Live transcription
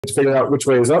to figure out which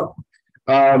way is up.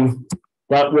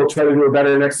 But we'll try to do it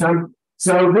better next time.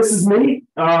 So this is me.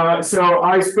 So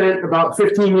I spent about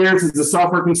 15 years as a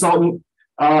software consultant.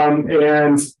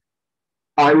 And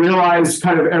I realized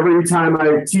kind of every time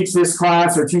I teach this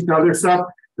class or teach other stuff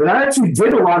that I actually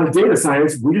did a lot of data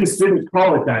science. We just didn't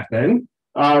call it that then.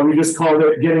 We just called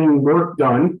it getting work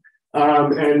done.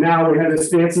 And now we have this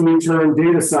fancy new term,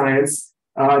 data science,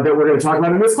 that we're going to talk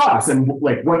about in this class, and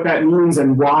like what that means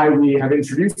and why we have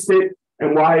introduced it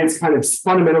and why it's kind of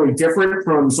fundamentally different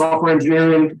from software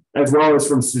engineering as well as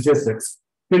from statistics.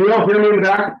 Can you all hear me in the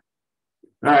back?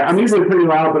 All right, I'm usually pretty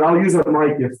loud, but I'll use a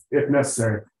mic if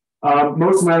necessary.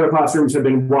 Most of my other classrooms have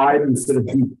been wide instead of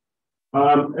deep.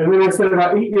 And then I spent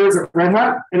about 8 years at Red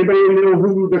Hat. Anybody know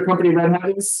who the company Red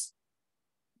Hat is?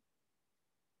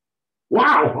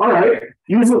 Wow, all right.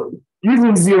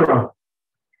 Usually zero.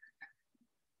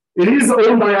 It is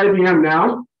owned by IBM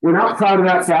now. We're not proud of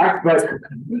that fact, but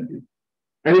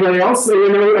anybody else?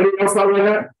 Anyone else about Red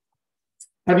Hat?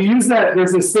 Have you used that?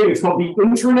 There's this thing, it's called the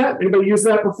intranet. Anybody used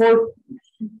that before?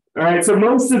 All right, so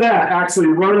most of that actually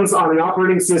runs on an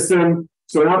operating system.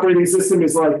 So an operating system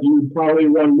is like you probably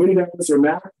run Windows or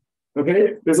Mac.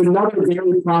 Okay, there's another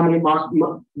very prominent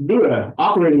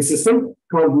operating system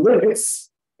called Linux,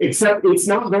 except it's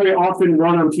not very often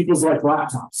run on people's like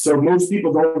laptops. So most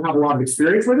people don't have a lot of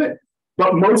experience with it,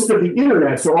 but most of the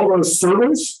internet, so all those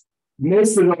servers,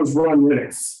 most of those run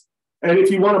Linux. And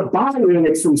if you want to buy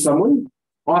Linux from someone,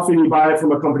 often you buy it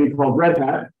from a company called Red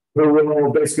Hat, who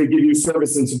will basically give you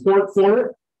service and support for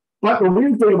it. But the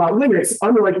weird thing about Linux,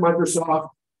 unlike Microsoft,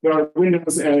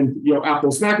 Windows, and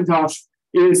Apple's Macintosh,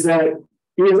 is that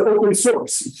it is open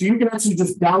source. So you can actually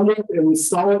just download and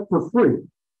install it for free.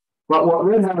 But what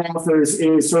Red Hat offers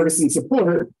is service and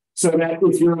support, so that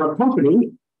if you're a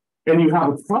company and you have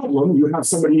a problem, you have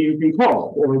somebody you can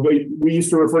call, or we used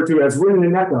to refer to as ring the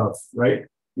neck of, right?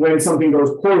 When something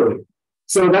goes poorly.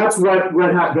 So that's what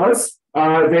Red Hat does.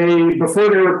 Before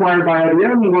they were acquired by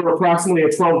IBM, were approximately a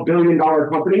 $12 billion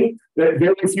company that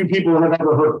very few people have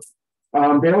ever heard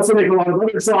of. They also make a lot of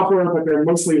other software, but they're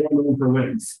mostly known for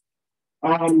Linux.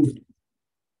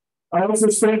 I also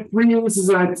spent 3 years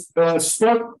as a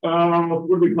Spark, what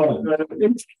do we call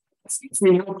it?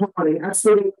 We now call it an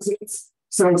expert in residence.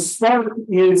 So Spark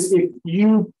is,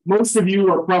 most of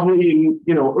you are probably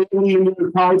early in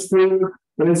your college career,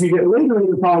 but as you get later in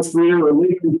your college career, or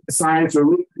later in science, or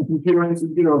later in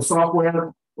computer,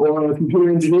 software, or computer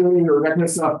engineering, or that kind of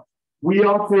stuff, we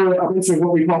offer a bunch of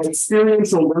what we call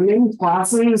experiential learning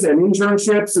classes and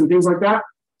internships and things like that,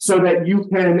 so that you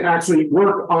can actually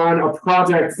work on a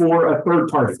project for a third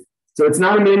party. So it's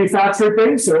not a manufactured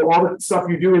thing. So all the stuff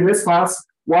you do in this class,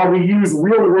 while we use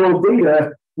real world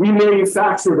data, we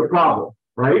manufacture the problem,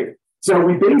 right? So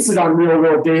we base it on real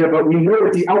world data, but we know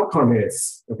what the outcome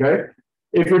is, okay?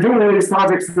 If you're doing one of these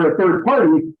projects for a third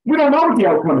party, we don't know what the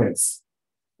outcome is,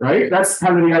 right? That's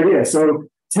kind of the idea. So it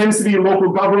tends to be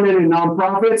local government and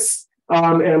nonprofits,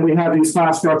 and we have these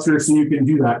class structures so you can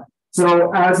do that.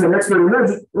 So as an expert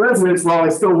in residence, while I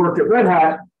still worked at Red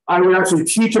Hat, I would actually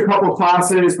teach a couple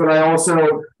classes, but I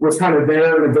also was kind of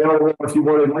there and available if you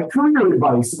wanted like career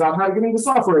advice about how to get into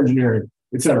software engineering,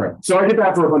 et cetera. So I did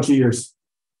that for a bunch of years.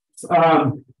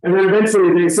 And then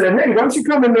eventually they said, hey, why don't you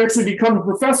come and actually become a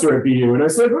professor at BU? And I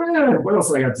said, what else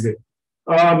do I got to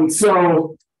do?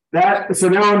 So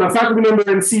now I'm a faculty member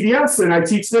in CDS, and I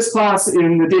teach this class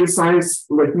in the data science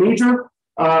major.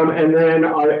 And then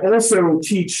I also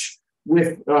teach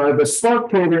with the Spark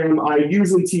program. I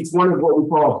usually teach one of what we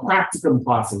call practicum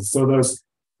classes. So those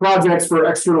projects for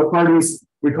external parties,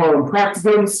 we call them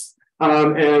practicums.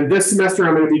 And this semester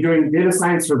I'm going to be doing data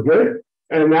science for good.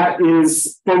 And that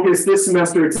is focused this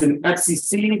semester. It's an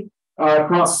XCC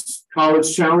cross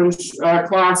college challenge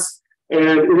class.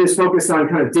 And it is focused on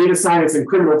kind of data science and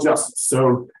criminal justice.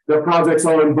 So the projects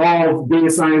all involve data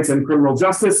science and criminal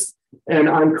justice. And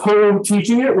I'm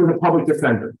co-teaching it with a public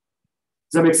defender.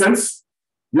 Does that make sense?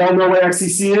 Y'all know what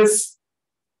XCC is?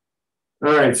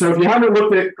 All right, so if you haven't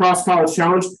looked at Cross College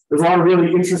Challenge, there's a lot of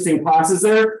really interesting classes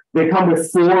there. They come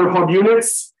with 4 hub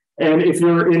units. And if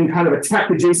you're in kind of a tech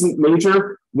adjacent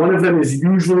major, one of them is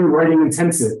usually writing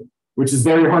intensive, which is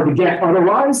very hard to get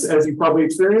otherwise, as you probably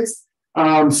experienced.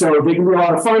 So they can be a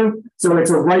lot of fun. So it's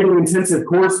a writing intensive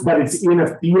course, but it's in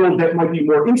a field that might be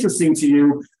more interesting to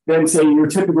you than, say, your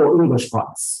typical English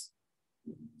class.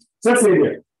 So that's the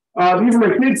idea. These are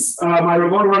my kids. My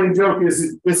long running joke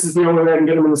is this is the only way I can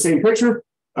get them in the same picture,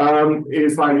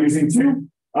 is by using 2.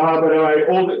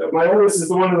 But my oldest is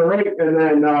the one on the right, and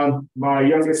then my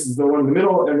youngest is the one in the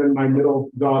middle, and then my middle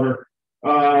daughter.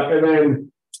 And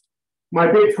then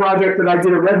my big project that I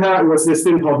did at Red Hat was this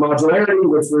thing called modularity,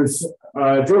 which was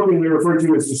jokingly referred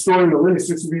to as destroying the Linux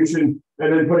distribution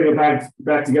and then putting it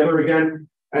back together again.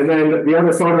 And then the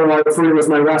other photo I referred to was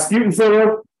my Rasputin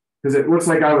photo, because it looks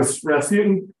like I was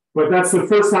Rasputin. But that's the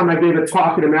first time I gave a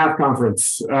talk at a math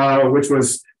conference, which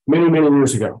was many, many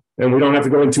years ago. And we don't have to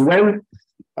go into when.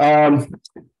 And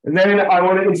then I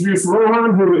want to introduce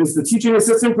Rohan, who is the teaching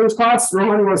assistant for this class.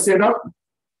 Rohan, you want to stand up?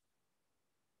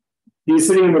 He's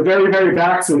sitting in the very, very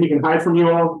back so he can hide from you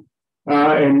all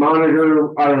and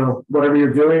monitor, I don't know, whatever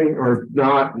you're doing or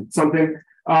not, something.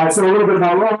 So a little bit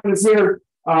about Rohan is here.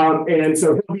 And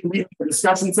so he'll be leading the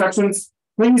discussion sections.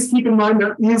 Please keep in mind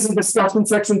there is a discussion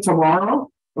section tomorrow.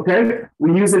 Okay,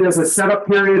 we use it as a setup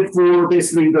period for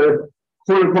basically the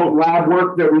quote unquote lab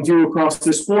work that we do across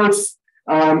this course.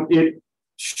 It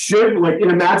should, like in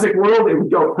a magic world, it would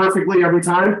go perfectly every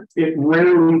time. It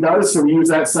rarely does, so we use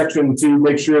that section to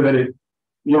make sure that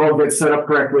you all get set up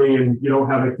correctly and you don't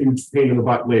have a huge pain in the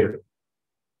butt later.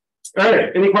 All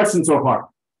right, any questions so far?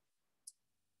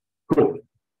 Cool.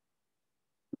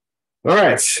 All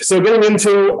right, so getting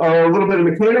into a little bit of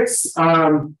mechanics.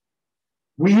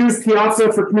 We use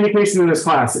Piazza for communication in this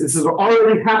class. This has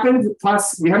already happened.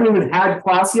 Class, we haven't even had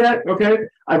class yet, okay?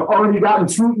 I've already gotten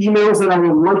 2 emails that I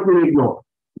will likely ignore,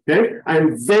 okay?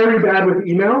 I'm very bad with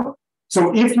email.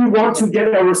 So if you want to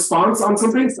get a response on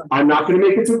something, I'm not going to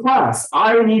make it to class.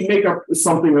 I need to make up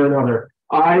something or another.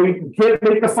 I can't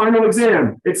make the final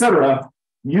exam, etc.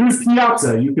 Use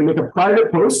Piazza. You can make a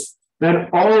private post. Then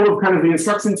all of kind of the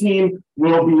instruction team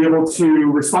will be able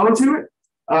to respond to it.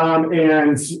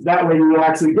 And that way you will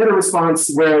actually get a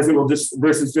response, whereas it will just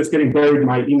versus just getting buried in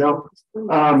my email.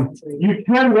 You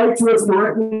can write to us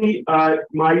directly.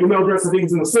 My email address, I think,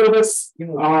 is in the syllabus.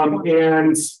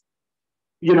 And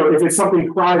you know, if it's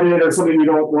something private or something you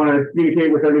don't want to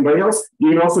communicate with anybody else, you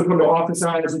can also come to office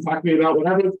hours and talk to me about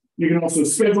whatever. You can also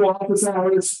schedule office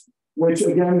hours, which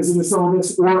again is in the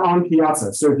syllabus, or on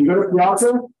Piazza. So if you go to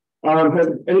Piazza, has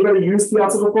anybody used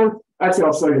Piazza before? Actually,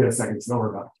 I'll show you in a second, so don't worry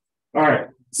about it. All right.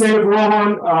 Same with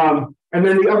Rohan. And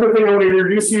then the other thing I want to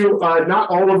introduce you, not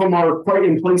all of them are quite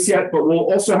in place yet, but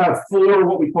we'll also have 4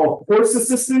 what we call course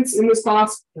assistants in this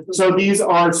class. So these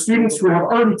are students who have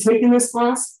already taken this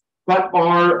class, but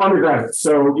are undergraduates.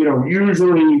 So, you know,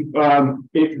 usually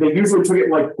they usually took it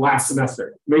like last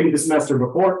semester, maybe the semester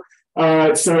before.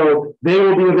 So they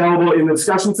will be available in the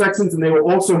discussion sections, and they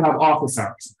will also have office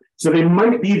hours. So they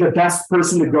might be the best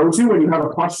person to go to when you have a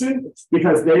question,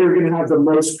 because they are going to have the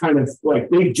most kind of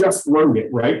like, they just learned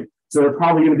it, right? So they're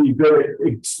probably going to be good at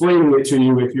explaining it to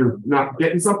you if you're not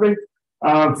getting something.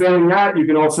 Failing that, you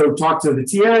can also talk to the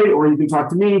TA or you can talk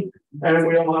to me, and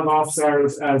we all have office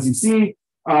hours as you see.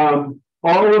 All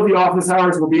of the office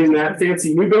hours will be in that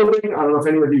fancy new building. I don't know if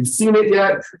any of you have seen it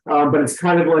yet, but it's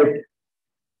kind of like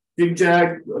Big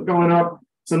Jag going up.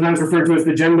 Sometimes referred to as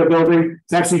the Jenga building.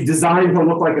 It's actually designed to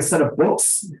look like a set of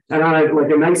books. And on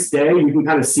a nice day, you can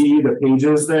kind of see the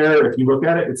pages there. If you look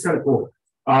at it, it's kind of cool.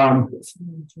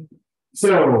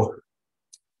 So,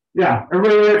 yeah,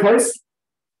 everybody in the right place?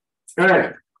 All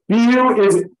right. BU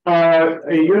is a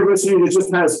university that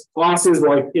just has classes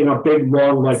like in a big,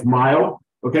 long, like mile.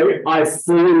 Okay. I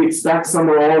fully expect some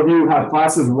or all of you have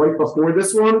classes right before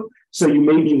this one. So you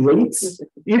may be late.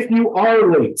 If you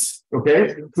are late,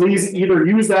 okay, please either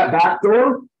use that back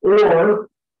door or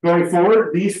going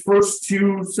forward, these first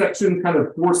 2 sections, kind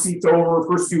of 4 seats over,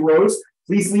 first 2 rows,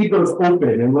 please leave those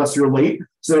open unless you're late,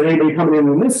 so that anybody coming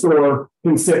in this door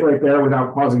can sit right there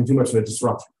without causing too much of a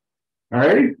disruption. All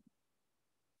right?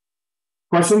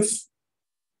 Questions?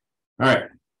 All right.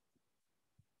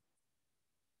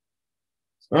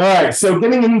 All right, so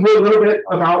getting into a little bit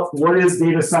about what is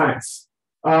data science.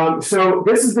 So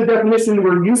this is the definition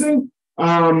we're using.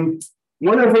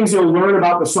 One of the things you'll learn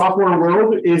about the software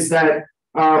world is that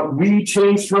we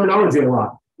change terminology a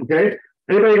lot. Okay.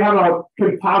 Anybody have a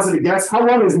composite guess? How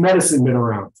long has medicine been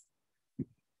around?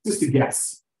 Just a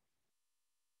guess.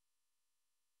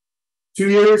 2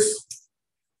 years?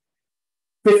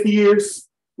 50 years?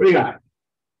 What do you got?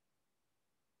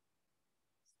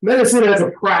 Medicine as a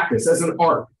practice, as an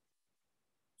art.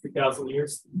 2,000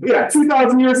 years. Yeah,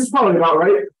 2,000 years is probably about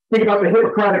right. Think about the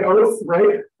Hippocratic Oath,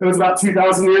 right? It was about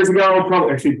 2,000 years ago,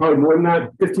 probably more than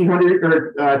that, 1,500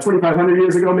 or 2,500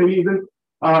 years ago, maybe even.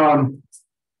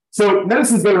 So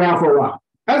medicine's been around for a while.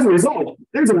 As a result,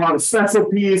 there's a lot of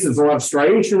specialties, there's a lot of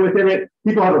striation within it.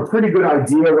 People have a pretty good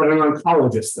idea what an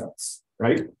oncologist does,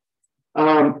 right?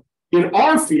 In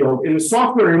our field, in the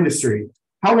software industry,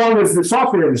 how long has the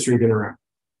software industry been around?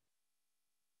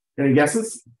 Any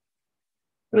guesses?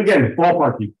 And again,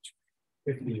 ballpark.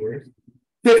 50 years.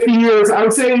 50 years, I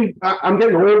would say I'm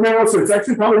getting old now, so it's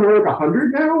actually probably more like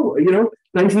 100 now,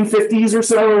 1950s or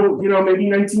so, maybe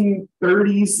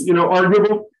 1930s,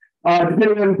 arguable,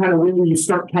 depending on kind of when you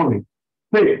start counting.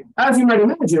 But as you might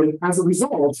imagine, as a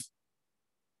result,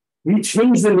 we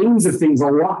change the names of things a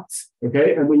lot,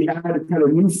 okay? And we add kind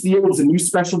of new fields and new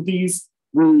specialties.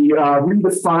 We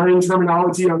redefine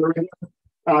terminology on the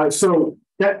radio. So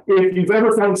that if you've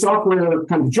ever found software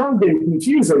kind of jargon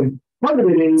confusing, part of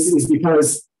it is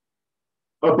because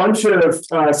a bunch of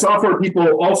software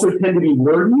people also tend to be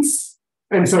wordies,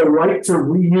 and so like to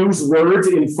reuse words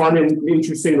in fun and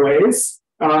interesting ways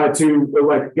to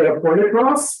like get a point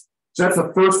across. So that's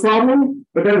the first problem.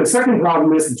 But then the second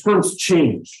problem is the terms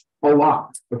change a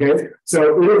lot. Okay,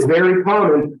 so it is very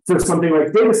common for something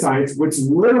like data science, which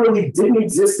literally didn't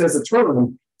exist as a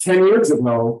term 10 years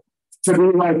ago, to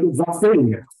be like the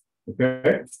thing now.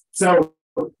 Okay, so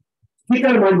keep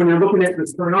that in mind when you're looking at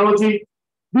this terminology.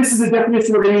 This is the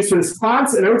definition we're going to use for this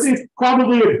class, and I would say it's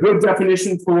probably a good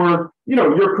definition for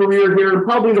your career here, and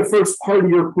probably the first part of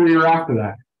your career after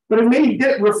that. But it may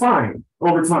get refined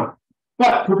over time.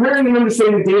 But preparing and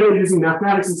understanding data using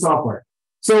mathematics and software.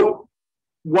 So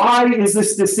why is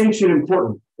this distinction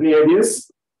important? Any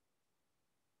ideas?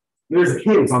 There's a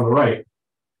hint on the right.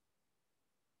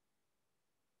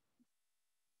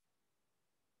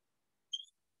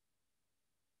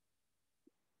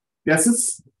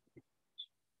 Guesses?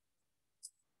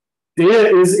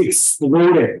 Data is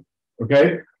exploding,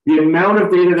 okay? The amount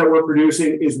of data that we're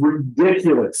producing is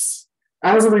ridiculous.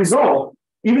 As a result,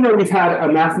 even though we've had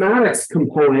a mathematics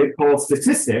component called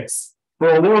statistics for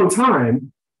a long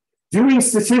time, doing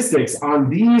statistics on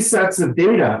these sets of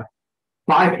data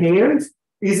by hand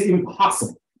is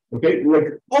impossible, okay?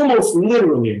 Like almost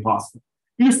literally impossible.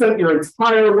 If you spent your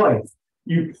entire life,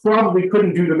 you probably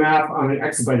couldn't do the math on an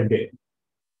exabyte of data,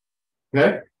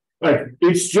 okay? Like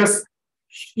it's just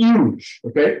huge,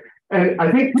 okay? And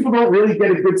I think people don't really get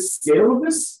a good scale of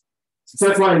this. So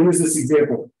that's why I use this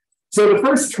example. So the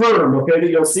first term, okay, that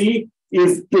you'll see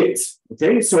is bit,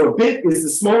 okay? So a bit is the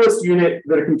smallest unit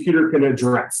that a computer can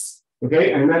address,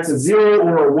 okay? And that's a 0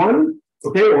 or a 1,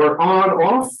 okay? Or on,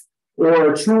 off,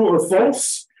 or true or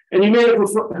false. And you may have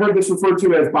heard this referred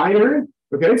to as binary,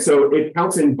 okay? So it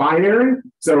counts in binary,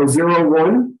 so 0,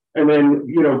 1, and then,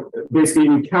 basically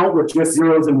you count with just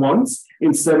zeros and ones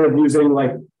instead of using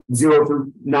like 0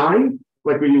 through 9,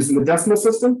 like we use in the decimal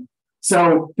system.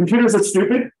 So computers are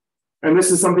stupid. And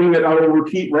this is something that I will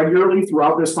repeat regularly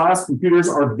throughout this class. Computers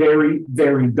are very,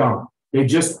 very dumb. They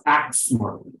just act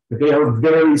smart, but they are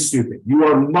very stupid. You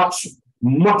are much,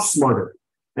 much smarter.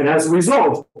 And as a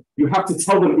result, you have to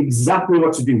tell them exactly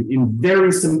what to do in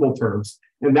very simple terms.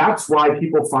 And that's why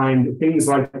people find things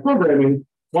like programming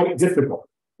quite difficult,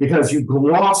 because you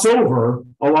gloss over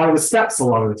a lot of the steps a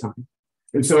lot of the time.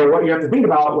 And so what you have to think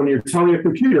about when you're telling a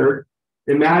computer,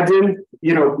 imagine,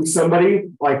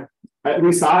 somebody like, at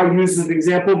least I use as an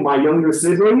example, my younger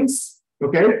siblings,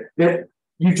 okay, that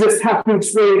you just have to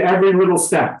explain every little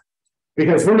step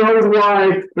because who knows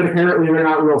why, but apparently they're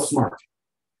not real smart,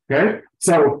 okay?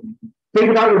 So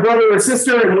think about your brother or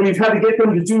sister, and when you've had to get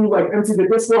them to do like empty the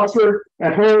dishwasher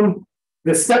at home,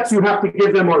 the steps you have to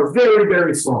give them are very,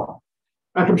 very small.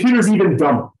 A computer's even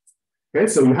dumber, okay?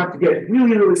 So you have to get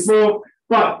really, really small.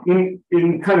 But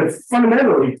in kind of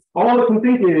fundamentally, all it can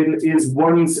think in is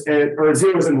ones or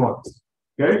zeros and ones.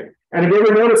 Okay. And if you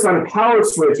ever notice on a power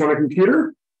switch on a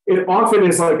computer, it often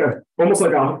is like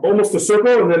almost a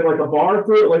circle and then like a bar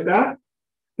through it like that.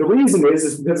 The reason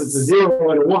is because it's a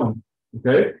 0 and a 1.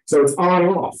 Okay. So it's on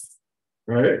and off.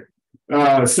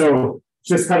 Right. So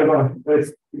just kind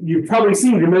of you've probably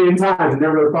seen it a million times and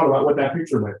never really thought about what that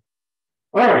picture meant.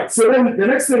 All right. So then the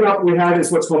next thing up we have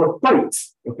is what's called a byte.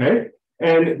 Okay.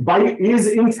 And byte is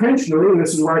intentionally, and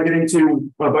this is where I get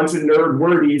into a bunch of nerd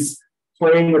wordies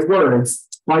playing with words.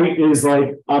 Byte is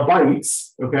like a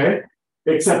byte, okay?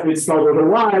 Except it's spelled with a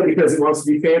Y because it wants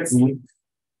to be fancy.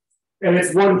 And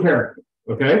it's one character,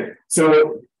 okay?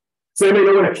 So anybody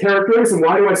know what a character is? And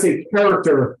why do I say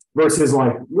character versus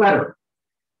like letter?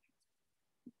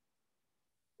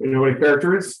 You know what a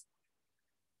character is?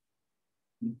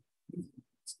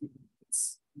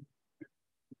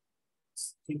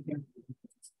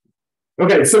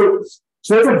 Okay, so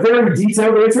that's a very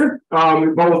detailed answer,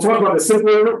 but we'll talk about the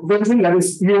simpler version. That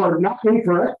is, you are not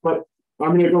incorrect, but I'm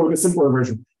going to go with a simpler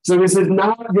version. So this is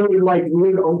not really like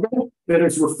weird uncle that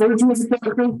is referred to as a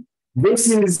character.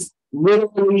 This is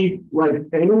literally like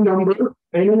any number,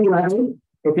 any letter,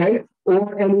 okay,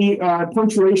 or any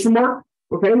punctuation mark,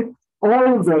 okay.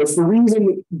 All of those. The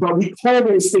reason, but we call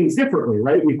those things differently,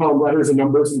 right? We call them letters and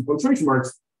numbers and punctuation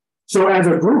marks. So as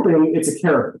a grouping, it's a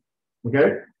character.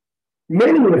 Okay.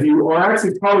 Many of you are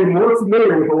actually probably more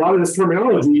familiar with a lot of this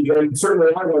terminology than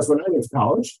certainly I was when I went to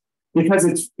college, because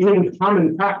it's in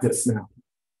common practice now.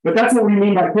 But that's what we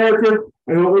mean by character.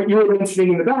 And what you were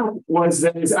mentioning in the back was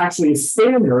that there's actually a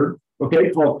standard, okay,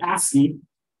 called ASCII,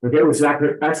 okay, which is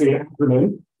actually an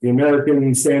acronym, the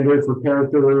American Standard for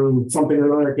Character, something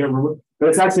or other, I can't remember, but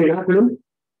it's actually an acronym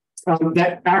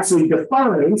that actually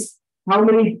defines how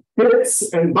many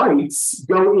bits and bytes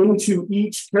go into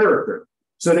each character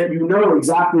so that you know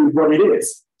exactly what it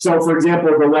is. So, for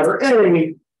example, the letter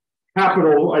A,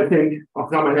 capital, I think,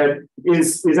 off the top of my head,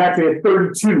 is actually a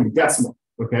 32 decimal.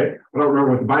 Okay, I don't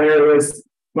remember what the binary is,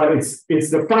 but it's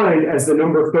defined as the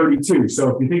number 32. So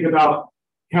if you think about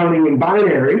counting in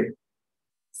binary,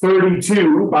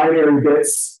 32 binary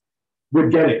bits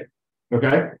would get it.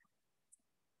 Okay.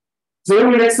 So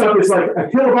then the next up is like a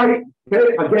kilobyte.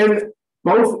 Okay, again,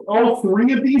 all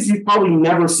three of these you've probably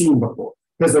never seen before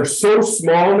because they're so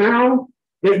small now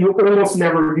that you almost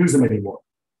never use them anymore.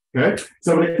 Okay,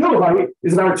 so a kilobyte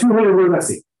is about a 200-word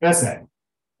essay.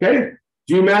 Okay.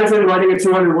 Do you imagine writing a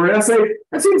 200-word essay?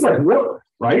 That seems like work,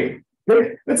 right?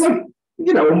 It's like,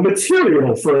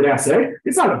 material for an essay.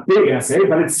 It's not a big essay,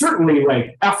 but it's certainly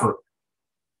like effort.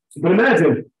 But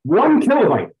imagine 1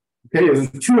 kilobyte, okay, is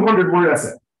a 200-word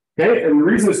essay, okay? And the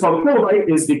reason it's called a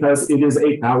kilobyte is because it is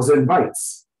 1,000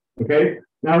 bytes, okay?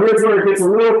 Now here's where it gets a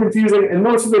little confusing, and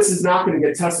most of this is not going to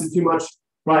get tested too much,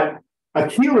 but a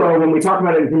kilo, when we talk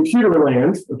about it in computer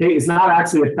land, okay, is not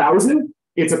actually 1,000,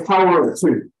 it's a power of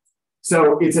 2.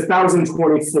 So it's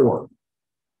 1,024.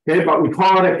 Okay, but we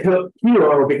call it a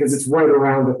kilo because it's right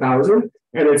around 1,000,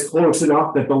 and it's close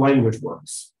enough that the language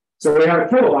works. So we have a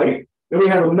kilobyte, then we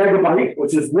have a megabyte,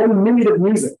 which is 1 minute of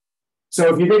music.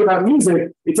 So if you think about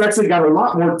music, it's actually got a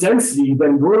lot more density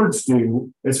than words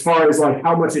do as far as like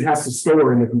how much it has to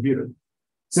store in the computer.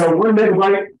 So 1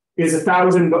 megabyte is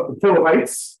 1,000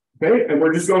 kilobytes, okay, and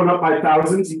we're just going up by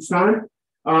thousands each time.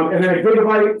 And then a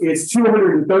gigabyte is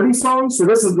 230 songs. So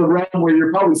this is the realm where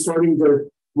you're probably starting to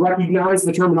recognize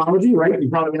the terminology, right? You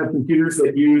probably have computers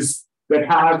that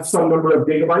have some number of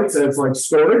gigabytes as like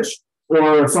storage,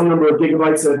 or some number of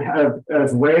gigabytes that have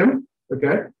as RAM.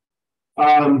 Okay.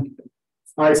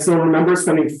 I still remember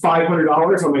spending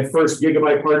 $500 on my first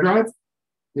gigabyte hard drive,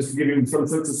 just to give you some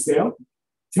sense of scale.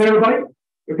 Terabyte.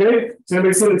 Okay. So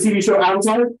anybody seen the TV show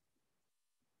Avatar?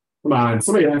 Come on,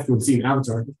 somebody has to have seen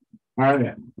Avatar. All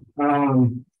right.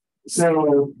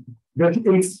 So the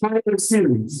entire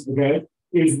series, okay,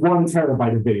 is 1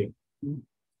 terabyte of video. All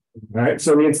right.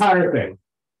 So the entire thing,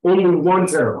 only 1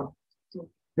 terabyte.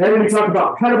 Then we talk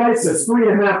about petabytes. That's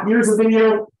 3.5 years of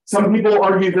video. Some people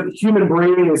argue that the human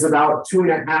brain is about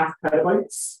 2.5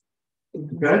 petabytes.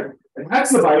 Okay. An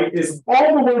exabyte is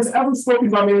all the words ever spoken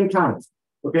by mankind.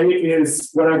 Okay, is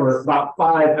whatever, about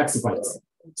 5 exabytes.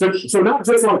 So not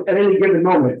just like at any given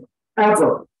moment,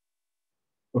 ever.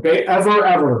 Okay,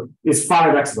 ever is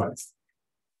 5 exabytes.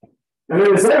 And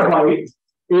then a zettabyte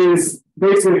is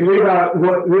basically, if you think about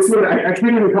what this one, I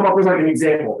can't even come up with like an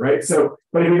example, right? So,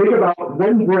 but if you think about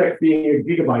 1 brick being a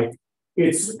gigabyte,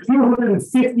 it's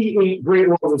 258 Great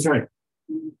Walls of China.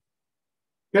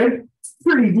 Okay,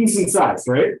 pretty decent size,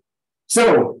 right?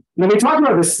 So when we talk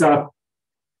about this stuff,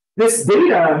 this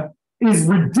data is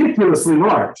ridiculously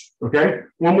large. Okay,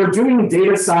 when we're doing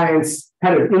data science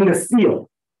kind of in the field,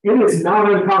 it is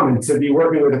not uncommon to be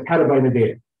working with a petabyte of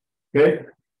data. Okay,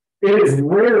 it is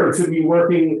rare to be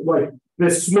working like the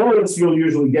smallest you'll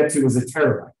usually get to is a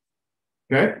terabyte.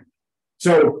 Okay,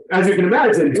 so as you can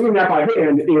imagine, doing that by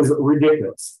hand is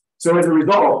ridiculous. So as a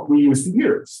result, we use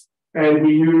computers and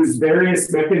we use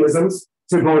various mechanisms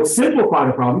to both simplify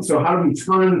the problem. So how do we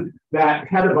turn that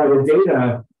petabyte of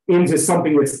data into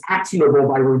something that's actionable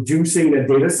by reducing the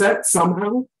data set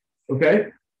somehow? Okay.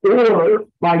 Or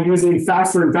by using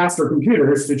faster and faster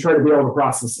computers to try to be able to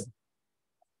process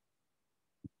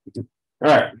it. All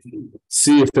right,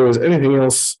 see if there was anything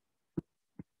else.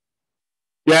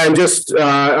 Yeah, and just,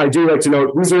 I do like to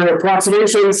note, these are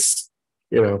approximations,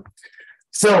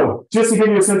 So just to give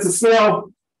you a sense of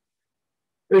scale,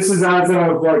 this is as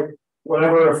of like,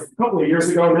 whatever, a couple of years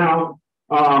ago now.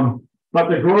 But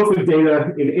the growth of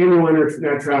data in annual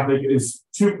internet traffic is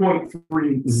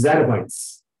 2.3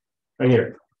 zettabytes a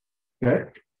year.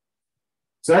 Okay,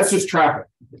 so that's just traffic,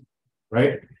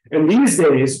 right? And these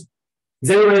days, has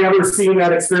anybody ever seen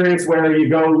that experience where you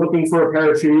go looking for a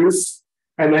pair of shoes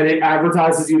and then it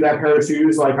advertises you that pair of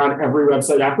shoes like on every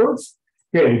website afterwards?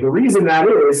 Okay, the reason that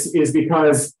is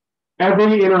because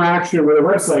every interaction with a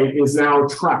website is now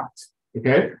tracked.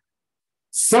 Okay,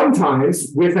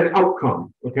 sometimes with an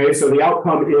outcome. Okay, so the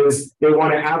outcome is they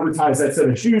want to advertise that set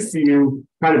of shoes to you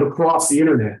kind of across the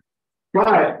internet.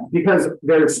 But because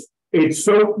it's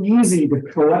so easy to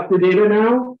collect the data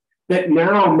now that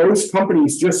now most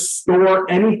companies just store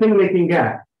anything they can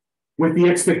get with the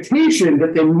expectation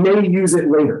that they may use it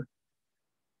later.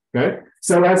 Okay,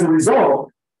 so as a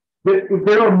result,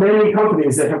 there are many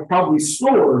companies that have probably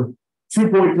stored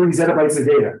 2.3 zettabytes of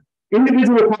data,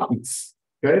 individual copies.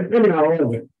 Okay, maybe not all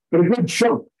of it, but a good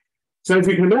chunk. So as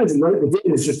you can imagine, right, the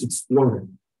data is just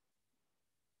exploding.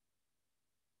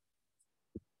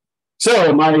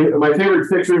 So my favorite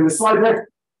picture in the slide deck.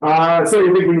 So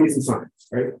you think we need some science,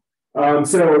 right?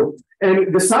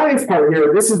 And the science part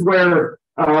here, this is where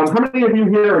how many of you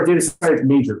here are data science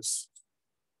majors?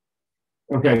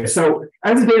 Okay, so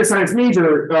as a data science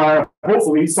major,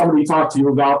 hopefully somebody talked to you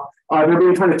about there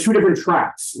being kind of two different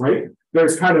tracks, right?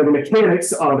 There's kind of the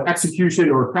mechanics of execution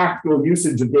or practical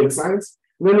usage of data science.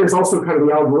 And then there's also kind of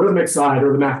the algorithmic side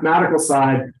or the mathematical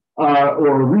side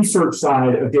or research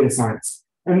side of data science.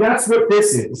 And that's what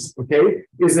this is, okay?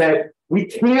 Is that we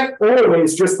can't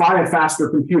always just buy a faster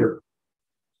computer,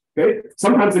 okay?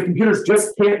 Sometimes the computers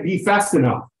just can't be fast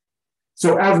enough.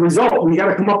 So as a result, we got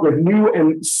to come up with new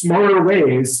and smarter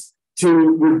ways to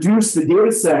reduce the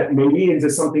data set maybe into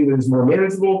something that is more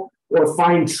manageable, or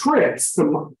find tricks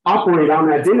to operate on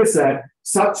that data set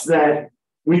such that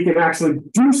we can actually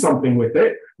do something with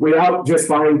it without just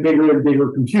buying bigger and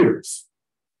bigger computers.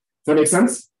 Does that make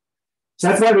sense? So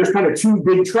that's why there's kind of two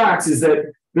big tracks, is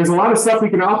that there's a lot of stuff we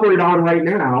can operate on right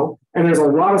now, and there's a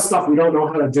lot of stuff we don't know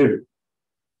how to do.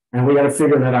 And we got to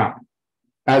figure that out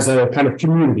as a kind of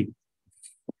community.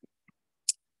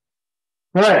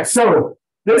 All right, so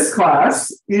this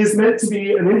class is meant to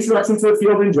be an introduction to the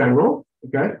field in general,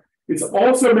 okay? It's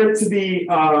also meant to be,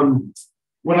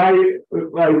 what I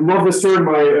love this term,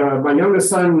 my youngest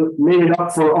son made it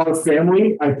up for our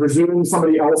family. I presume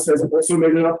somebody else has also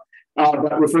made it up,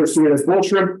 that refers to it as bull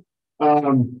shrimp.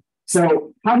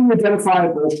 So how do you identify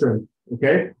a bull shrimp?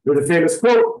 Okay, there's a famous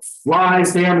quote,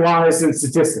 lies, damn lies, and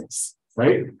statistics,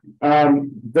 right?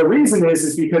 The reason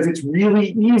is because it's really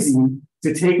easy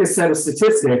to take a set of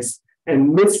statistics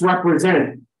and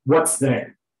misrepresent what's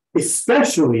there,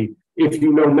 especially if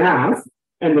you know math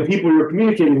and the people you're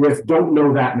communicating with don't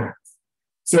know that math.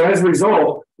 So as a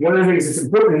result, one of the things that's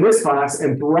important in this class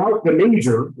and throughout the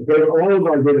major, okay, all of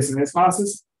our data science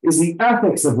classes, is the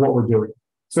ethics of what we're doing.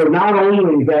 So not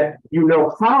only that you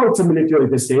know how to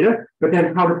manipulate this data, but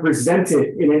then how to present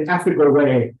it in an ethical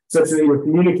way such that you're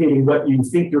communicating what you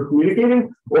think you're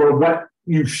communicating or what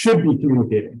you should be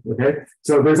communicating, okay?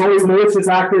 So there's always malicious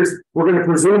actors. We're going to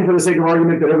presume for the sake of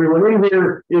argument that everyone in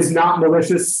here is not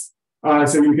malicious,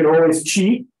 so you can always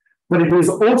cheat, but it is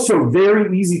also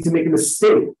very easy to make a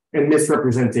mistake and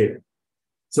misrepresent data.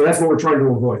 So that's what we're trying to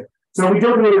avoid. So we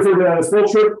don't really refer to that as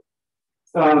bullshit,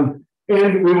 and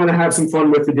we want to have some fun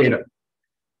with the data.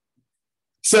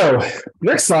 So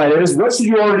next slide is, what should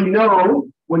you already know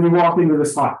when you walk into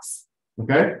this class,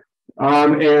 okay?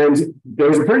 And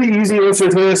there's a pretty easy answer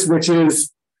to this, which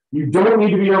is you don't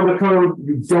need to be able to code,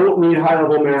 you don't need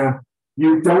high-level math,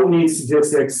 you don't need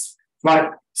statistics,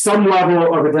 but some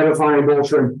level of identifying bull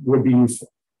shrimp would be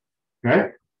useful.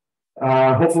 Okay.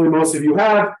 Hopefully most of you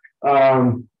have.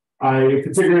 I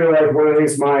particularly like one of the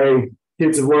things my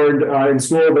kids have learned in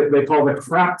school that they call the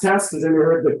CRAP test. Has anyone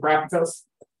heard the CRAP test?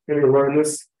 Anyone learn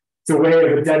this? It's a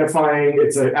way of identifying,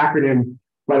 it's an acronym,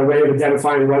 by the way of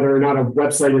identifying whether or not a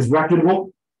website is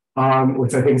reputable,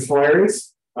 which I think is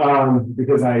hilarious,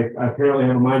 because I apparently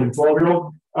have a mind of a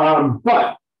 12-year-old.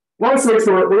 But long story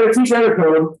short, we're going to teach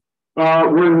EnterCode.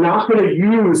 We're not going to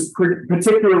use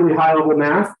particularly high-level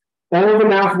math. All the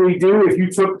math we do, if you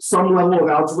took some level of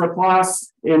algebra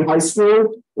class in high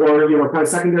school or kind of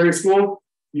secondary school,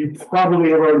 you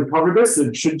probably have already covered this.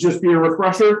 It should just be a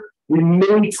refresher. We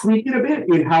may tweak it a bit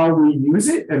in how we use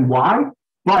it and why,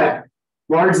 but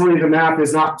largely the math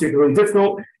is not particularly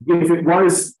difficult. If it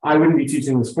was, I wouldn't be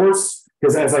teaching this course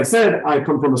because, as I said, I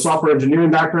come from a software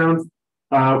engineering background.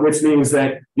 Which means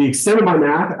that the extent of my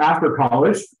math after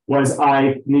college was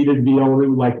I needed to be able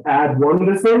to add one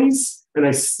to things, and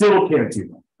I still can't do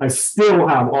that. I still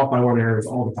have off by one errors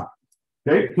all the time.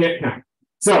 Okay, can't count.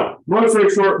 So, long story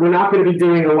short, we're not going to be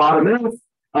doing a lot of math.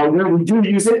 Where we do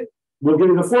use it, we'll give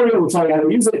you the formula, we'll tell you how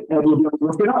to use it, and we'll be able to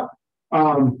look it up.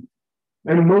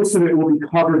 And most of it will be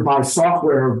covered by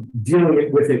software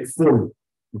dealing with it for you.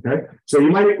 Okay, so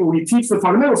we teach the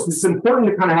fundamentals because it's important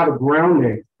to kind of have a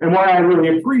grounding, and why I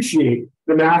really appreciate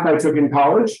the math I took in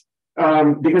college,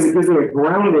 because it gives me a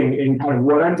grounding in kind of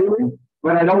what I'm doing,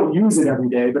 but I don't use it every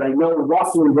day, but I know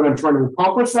roughly what I'm trying to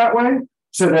accomplish that way,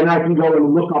 so then I can go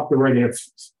and look up the right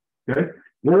answers. Okay,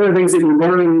 one of the things that you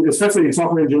learn, especially in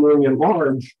software engineering at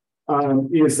large,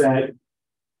 is that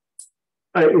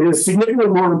it is significantly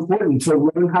more important to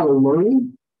learn how to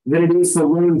learn than it is to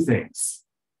learn things.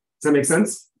 Does that make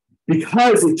sense?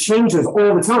 Because it changes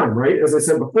all the time, right? As I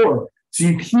said before. So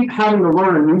you keep having to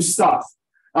learn new stuff.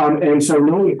 And so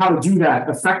knowing how to do that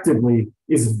effectively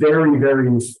is very, very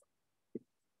useful.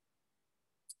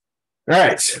 All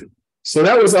right. So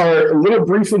that was our little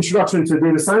brief introduction to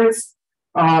data science.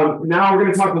 Now we're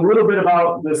going to talk a little bit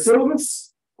about the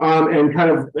syllabus and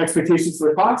kind of expectations for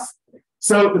the class.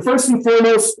 So the first and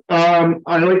foremost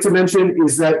I'd like to mention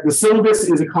is that the syllabus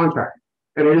is a contract.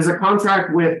 And it is a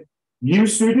contract with you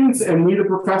students and me, the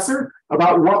professor,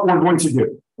 about what we're going to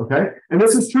do. Okay? And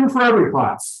this is true for every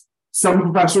class. Some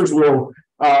professors will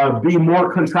be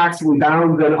more contractually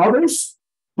bound than others.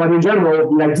 But in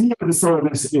general, the idea of the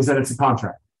syllabus is that it's a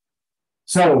contract.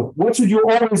 So what should you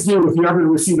always do if you ever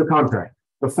receive a contract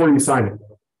before you sign it?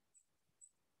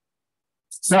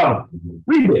 So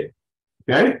read it.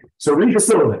 Okay, so read the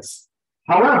syllabus.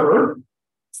 However,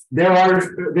 there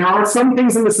are some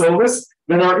things in the syllabus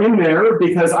that are in there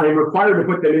because I am required to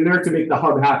put them in there to make the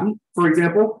hub happy. For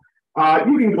example,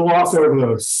 you can gloss over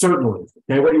those, certainly.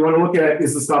 Okay, what you want to look at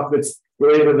is the stuff that's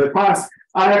related to the class.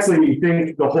 I actually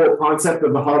think the whole concept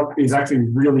of the hub is actually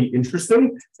really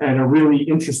interesting and a really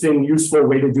interesting, useful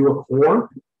way to do a core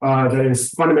that is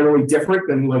fundamentally different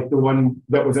than like the one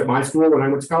that was at my school when I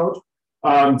went to college.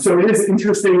 So it is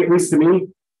interesting, at least to me.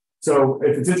 So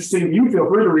if it's interesting to you, feel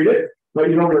free to read it, but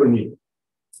you don't really need it.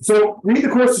 So read the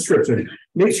course description.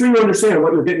 Make sure you understand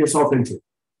what you're getting yourself into.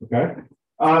 Okay.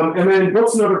 And then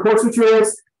books and other course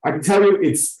materials. I can tell you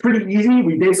it's pretty easy.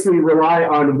 We basically rely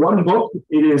on one book.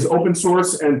 It is open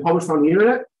source and published on the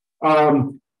internet.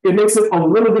 It makes it a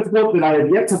little difficult that I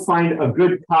have yet to find a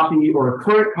good copy or a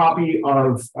current copy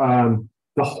of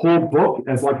the whole book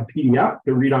as like a PDF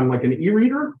to read on like an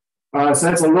e-reader. So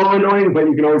that's a little annoying, but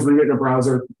you can always read it in a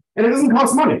browser. And it doesn't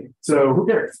cost money, so who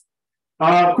cares?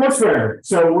 Courseware.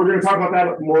 So we're going to talk about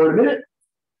that more in a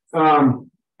minute.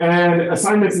 And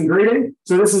assignments and grading.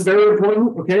 So this is very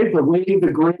important, okay? The way the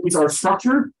grades are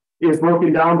structured is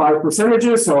broken down by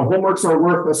percentages. So homeworks are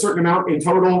worth a certain amount in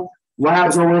total.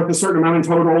 Labs are worth a certain amount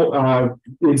in total,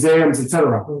 exams,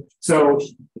 etc. So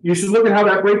you should look at how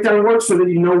that breakdown works so that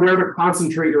you know where to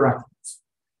concentrate your efforts.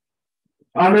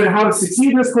 And then how to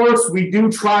succeed in this course, we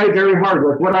do try very hard.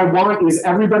 Like what I want is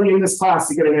everybody in this class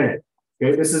to get an A.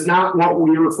 Okay, this is not what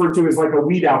we refer to as like a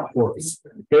weed out course.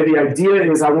 Okay, the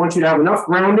idea is I want you to have enough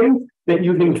grounding that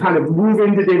you can kind of move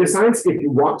into data science if you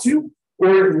want to,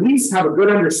 or at least have a good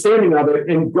understanding of it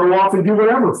and go off and do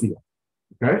whatever field.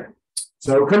 Okay,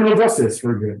 so criminal justice,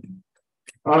 for example.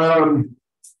 And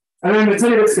then the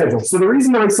tentative schedule. So the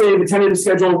reason I say the tentative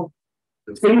schedule,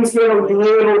 things get a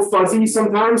little fuzzy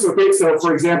sometimes. Okay, so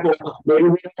for example, maybe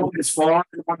we don't as far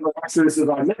in one of the lectures that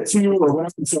I met to you or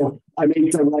whatever. So I may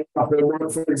need to like a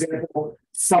homework, for example,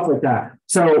 stuff like that.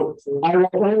 So I will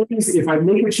always, if I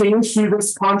make a change to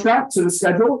this contract, to the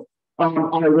schedule, I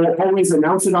will always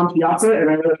announce it on Piazza and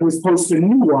I will always post a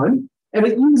new one. And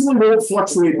it usually won't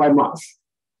fluctuate by much.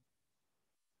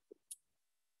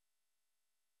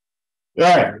 All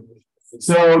right.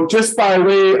 So just by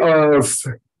way of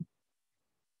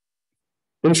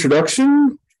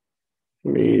introduction.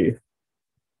 Let me.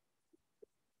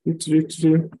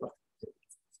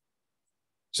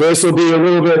 So this will be a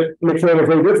little bit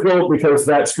mechanically difficult because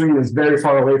that screen is very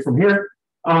far away from here.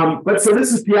 But so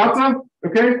this is Piazza.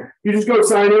 Okay, you just go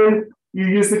sign in. You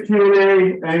use the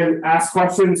Q&A and ask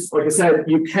questions. Like I said,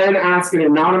 you can ask an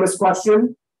anonymous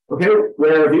question. Okay,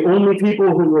 where the only people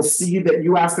who will see that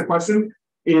you ask the question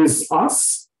is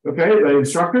us. Okay, the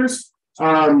instructors.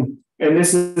 And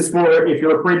this is for if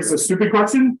you're afraid it's a stupid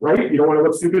question, right? You don't want to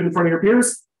look stupid in front of your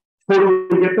peers.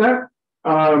 Totally get that.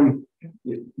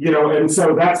 And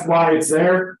so that's why it's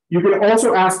there. You can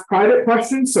also ask private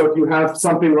questions. So if you have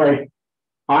something like,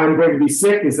 I'm going to be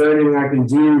sick, is there anything I can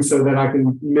do so that I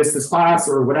can miss this class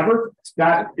or whatever?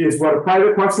 That is what a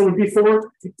private question would be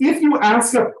for. If you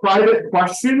ask a private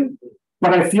question,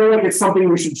 but I feel like it's something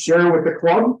we should share with the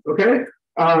club, okay?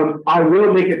 I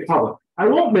will make it public. I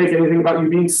won't make anything about you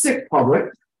being sick public,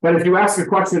 but if you ask a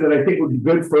question that I think would be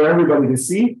good for everybody to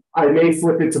see, I may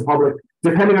flip it to public.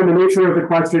 Depending on the nature of the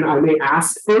question, I may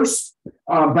ask first,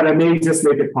 but I may just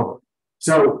make it public.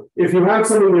 So if you have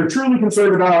something you're truly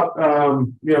concerned about,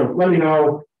 let me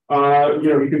know.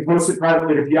 You can post it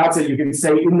privately to Piazza. You can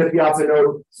say in the Piazza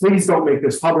note, please don't make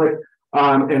this public.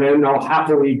 And then I'll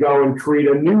happily go and create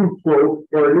a new quote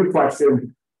or a new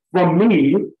question from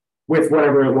me with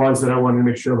whatever it was that I wanted to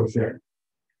make sure was shared.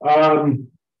 All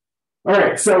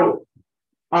right, so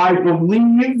I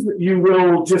believe you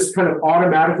will just kind of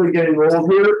automatically get enrolled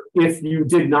here if you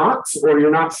did not, or you're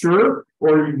not sure,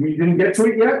 or you didn't get to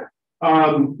it yet.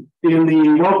 In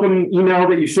the welcome email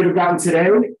that you should have gotten today,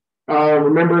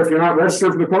 remember, if you're not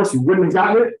registered for the course, you wouldn't have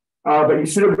gotten it, but you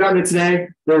should have gotten it today.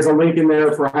 There's a link in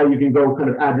there for how you can go kind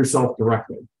of add yourself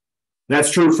directly.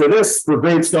 That's true for this. For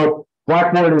Gradescope,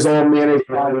 Blackboard is all managed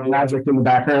by Magic in the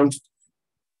background.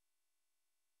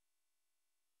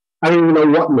 I don't even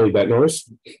know what made that noise.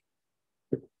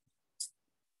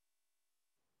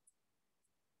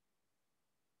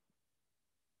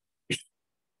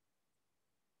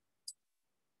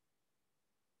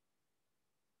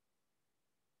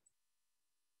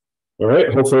 All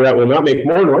right, hopefully that will not make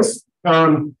more noise.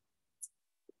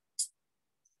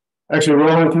 Actually,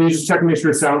 Roland, can you just check and make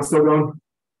sure the sound's still going?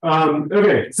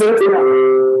 Okay, so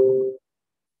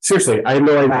seriously, I had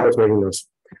no idea I was making this.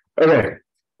 Okay.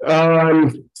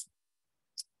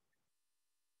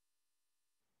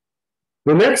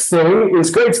 The next thing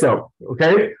is Gradescope,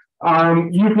 okay?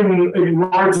 You can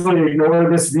largely ignore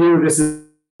this view. This is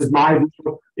my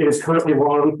view. It is currently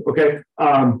wrong, okay?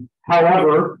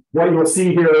 However, what you'll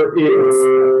see here is,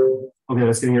 okay,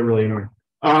 that's going to get really annoying.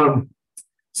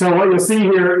 So what you'll see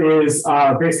here is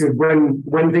basically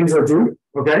when things are due,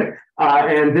 okay?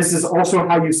 And this is also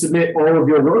how you submit all of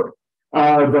your work.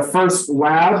 The first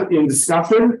lab in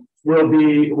discussion will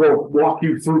walk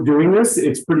you through doing this.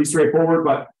 It's pretty straightforward,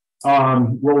 but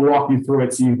we'll walk you through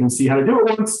it so you can see how to do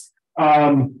it once.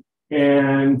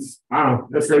 And I don't know,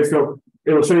 that's Gradescope.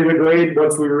 It'll show you the grade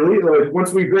once we release,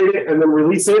 once we grade it and then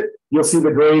release it. You'll see the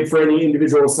grade for any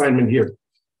individual assignment here.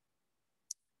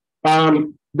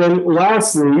 Then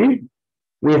lastly,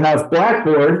 we have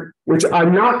Blackboard, which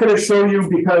I'm not going to show you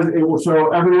because it will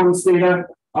show everyone's data.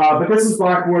 But this is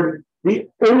Blackboard. The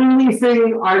only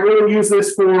thing I really use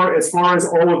this for, as far as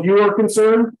all of you are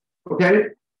concerned, okay,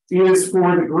 is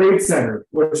for the Grade Center,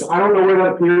 which I don't know where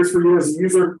that appears for you as a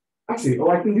user. Actually,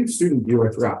 I can do student view,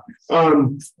 I forgot.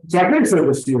 So I can show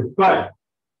this to you. But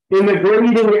in the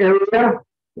grading area,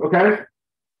 okay,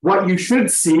 what you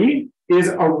should see is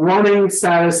a running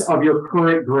status of your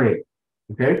current grade,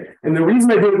 okay? And the reason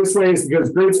I do it this way is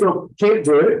because Gradescope can't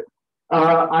do it.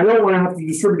 I don't want to have to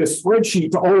distribute a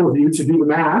spreadsheet to all of you to do the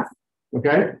math,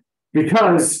 okay?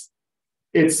 Because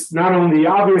it's not only the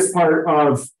obvious part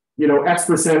of, you know,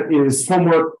 X% is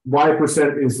homework,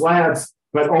 Y% is labs,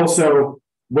 but also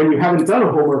when you haven't done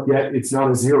a homework yet, it's not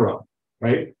a zero,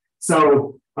 right?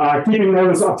 So keeping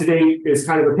those up to date is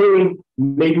kind of a pain.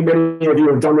 Maybe many of you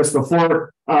have done this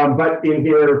before, but in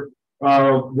here,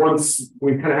 once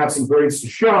we kind of have some grades to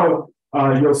show,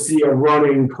 you'll see a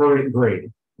running current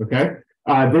grade, okay?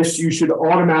 This you should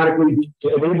automatically be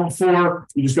enabled for.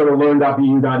 You just go to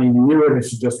learn.bu.edu and it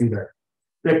should just be there.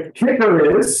 The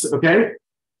kicker is, okay,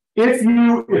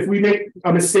 if we make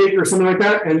a mistake or something like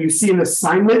that and you see an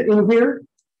assignment in here,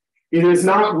 it is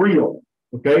not real,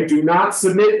 okay? Do not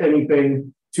submit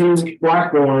anything to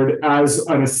Blackboard as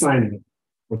an assignment,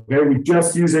 okay? We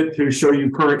just use it to show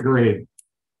you current grade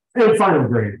and final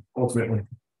grade, ultimately.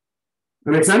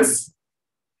 That make sense?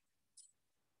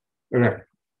 Okay.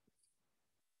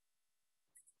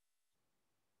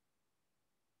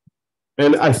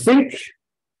 And I think,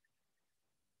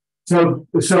 so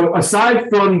aside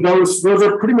from those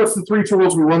are pretty much the three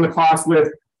tools we run the class with.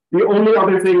 The only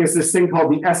other thing is this thing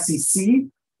called the SCC,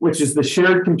 which is the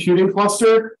Shared Computing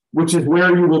Cluster, which is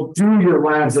where you will do your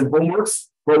labs and homeworks,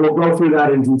 but we'll go through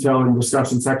that in detail in the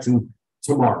discussion section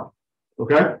tomorrow,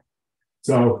 okay?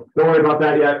 So don't worry about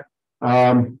that yet.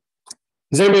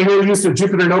 Has anybody here used a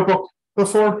Jupyter Notebook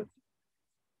before?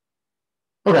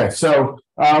 Okay, so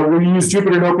we use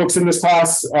Jupyter Notebooks in this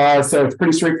class, so it's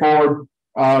pretty straightforward.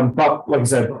 But like I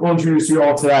said, we'll introduce you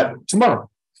all to that tomorrow.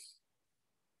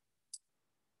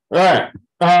 All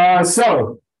right,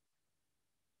 so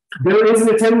there is an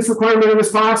attendance requirement in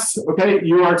this class, okay?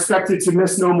 You are expected to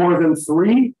miss no more than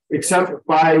 3, except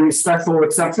by special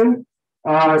exception.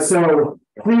 So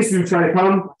please do try to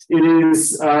come. It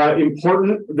is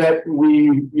important that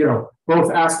we,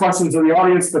 both ask questions of the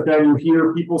audience, but then you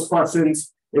hear people's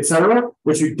questions, etc.,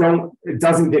 which it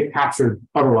doesn't get captured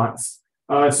otherwise.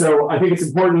 So I think it's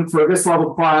important for this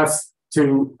level class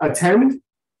to attend.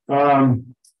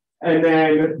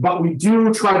 But we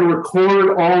do try to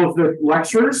record all of the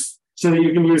lectures so that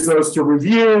you can use those to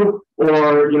review,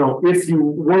 or, if you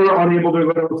were unable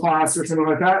to go to class or something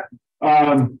like that,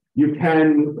 you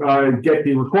can get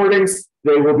the recordings.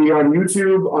 They will be on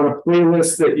YouTube on a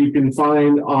playlist that you can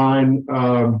find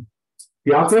on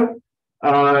Piazza,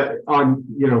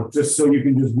 just so you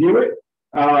can just view it.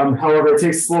 However, it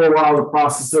takes a little while to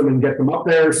process them and get them up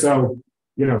there. So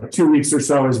 2 weeks or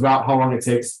so is about how long it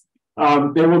takes.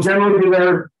 They will generally be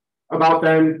there about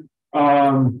then.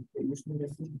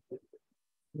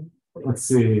 Let's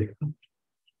see.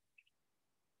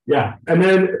 Yeah, and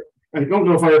then I don't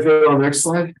know if I have it on the next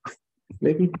slide,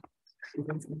 maybe.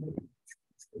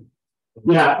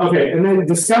 Yeah, okay, and then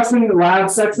discussing the lab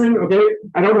section, okay,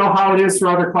 I don't know how it is for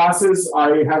other classes,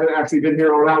 I haven't actually been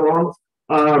here all that long,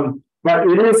 but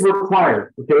it is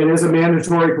required, okay, it is a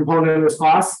mandatory component of this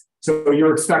class, so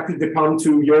you're expected to come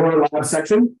to your lab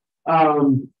section,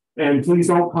 and please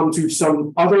don't come to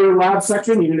some other lab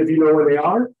section, even if you know where they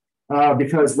are,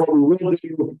 because what we will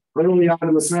do early on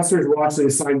in the semester is we'll actually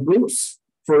assign groups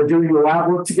for doing the lab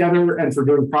work together and for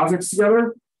doing projects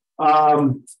together.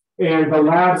 And the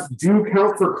labs do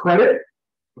count for credit,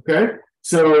 okay?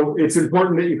 So it's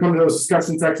important that you come to those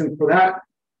discussion sections for that.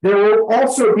 There will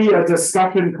also be a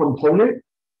discussion component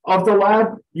of the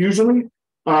lab, usually.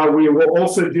 We will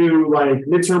also do like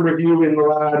midterm review in the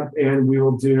lab, and we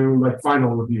will do like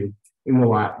final review in the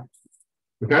lab,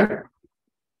 okay?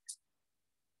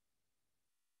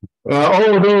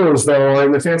 All of those, though, are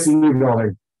in the fancy new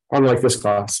building, unlike this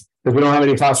class, because we don't have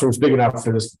any classrooms big enough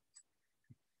for this.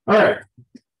 All right.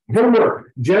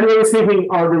 Homework, generally speaking,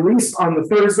 are released on the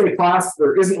Thursday class.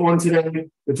 There isn't one today,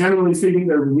 but generally speaking,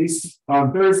 they're released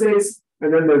on Thursdays,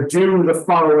 and then they're due the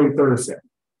following Thursday,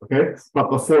 okay, but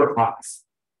before class.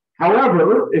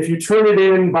 However, if you turn it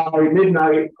in by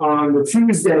midnight on the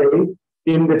Tuesday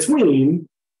in between,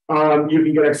 you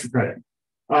can get extra credit.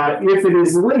 If it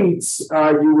is late,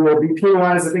 you will be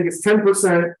penalized, I think it's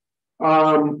 10%.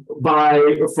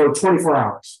 For 24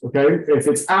 hours, okay? If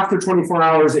it's after 24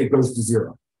 hours, it goes to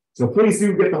 0. So please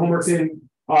do get the homeworks in.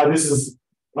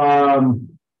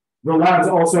 The labs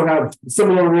also have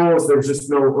similar rules. There's just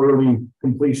no early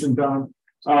completion done.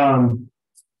 And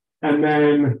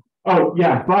then,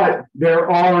 but there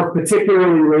are,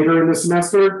 particularly later in the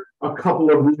semester, a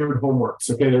couple of weird homeworks,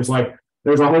 okay? There's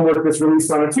a homework that's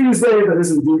released on a Tuesday that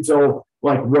isn't due till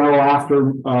like well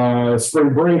after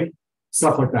spring break.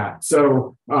 Stuff like that.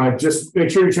 So just make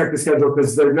sure you check the schedule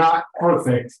because they're not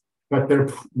perfect, but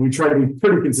we try to be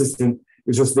pretty consistent.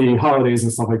 It's just the holidays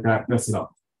and stuff like that mess it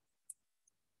up.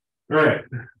 All right.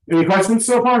 Any questions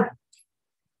so far?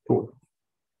 Cool.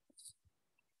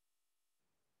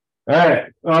 All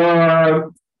right.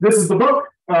 This is the book.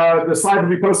 The slide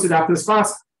will be posted after this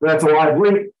class. That's a live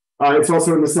link. It's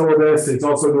also in the syllabus. It's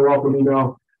also in the welcome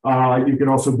email. You can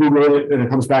also Google it and it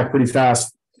comes back pretty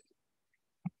fast.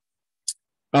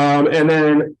 And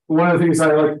then one of the things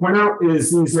I like to point out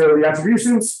is these are the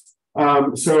attributions.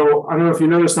 So I don't know if you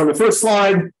noticed on the first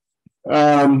slide,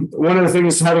 one of the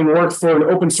things having worked for an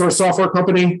open source software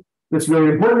company that's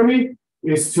really important to me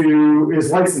is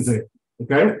licensing.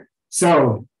 Okay.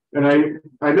 So, and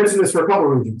I mentioned this for a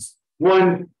couple of reasons.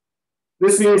 One,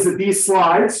 this means that these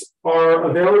slides are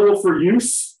available for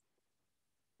use.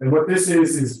 And what this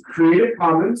is Creative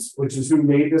Commons, which is who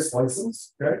made this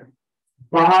license. Okay.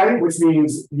 By, which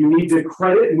means you need to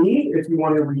credit me if you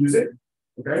want to reuse it,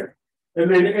 okay? And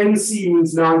then NC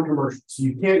means non-commercial, so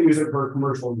you can't use it for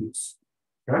commercial use,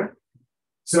 okay?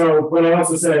 So, but I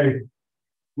also say,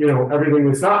 everything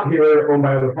that's not here owned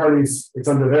by other parties, it's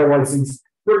under their license.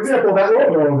 For example, that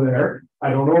logo over there, I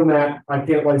don't own that, I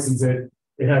can't license it,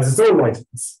 it has its own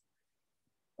license.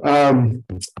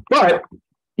 But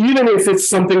even if it's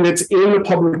something that's in the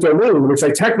public domain, which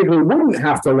I technically wouldn't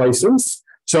have to license.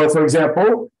 So, for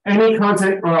example, any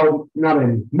content,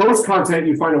 most content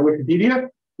you find on Wikipedia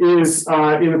is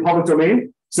in the public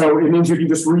domain. So it means you can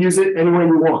just reuse it any way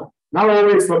you want. Not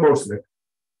always, but most of it.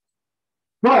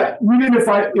 But even if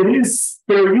it is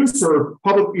fair use or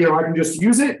public, I can just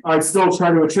use it, I still try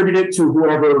to attribute it to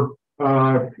whoever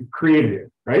created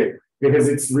it, right? Because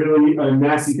it's really a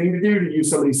nasty thing to do to use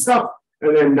somebody's stuff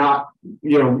and then not,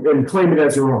 and claim it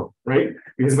as your own, right?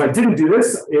 Because if I didn't do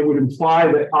this, it would imply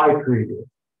that I created it.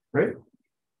 Right.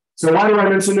 So why do I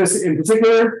mention this in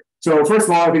particular? So first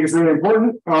of all, I think it's really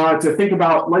important to think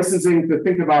about licensing, to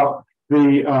think about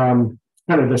the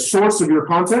kind of the source of your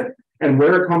content and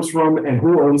where it comes from and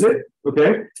who owns it.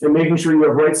 Okay, and making sure you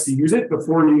have rights to use it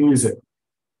before you use it.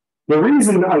 The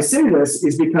reason I say this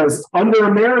is because under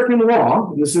American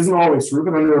law, this isn't always true,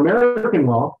 but under American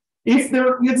law, if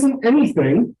there isn't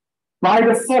anything by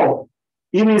default,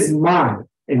 it is mine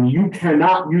and you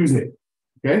cannot use it.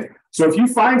 Okay. So if you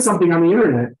find something on the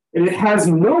internet and it has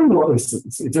no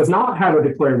license, it does not have a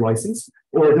declared license,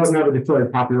 or it doesn't have a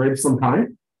declared copyright of some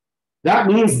kind, that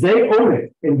means they own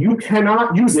it and you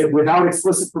cannot use it without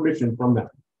explicit permission from them.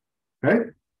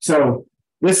 Okay. So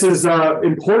this is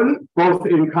important both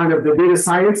in kind of the data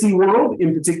sciencey world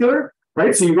in particular,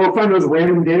 right? So you go find those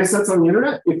random data sets on the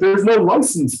internet. If there's no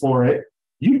license for it,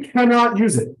 you cannot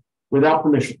use it without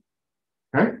permission,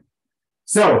 okay?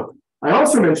 So I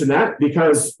also mentioned that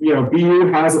because,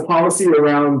 BU has a policy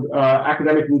around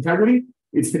academic integrity.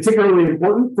 It's particularly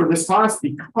important for this class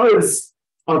because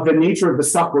of the nature of the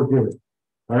stuff we're doing,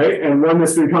 all right? And one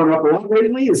that's been coming up a lot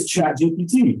lately is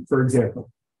ChatGPT, for example,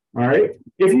 all right?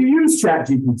 If you use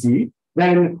ChatGPT,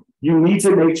 then you need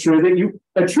to make sure that you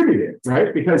attribute it,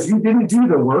 right? Because you didn't do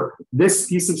the work this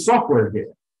piece of software did,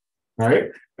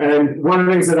 right? And one of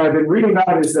the things that I've been reading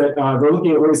about is that they're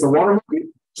looking at ways to watermark it.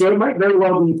 So it might very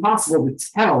well be possible to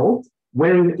tell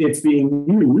when it's being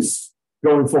used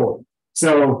going forward.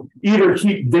 So either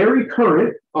keep very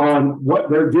current on what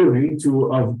they're doing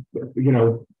to,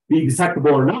 be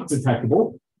detectable or not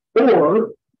detectable,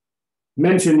 or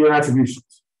mention your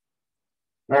attributions.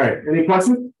 All right, any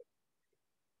questions?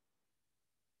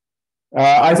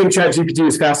 I think ChatGPT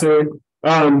is fascinating.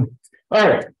 All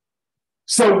right.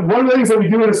 So one of the things that we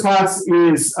do in this class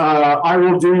is I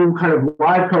will do kind of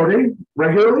live coding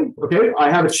regularly. Okay,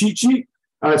 I have a cheat sheet,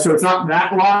 so it's not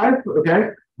that live.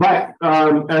 Okay, but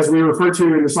as we refer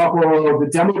to in the software world, the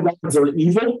demo gods are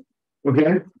evil.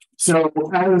 Okay, so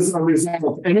as a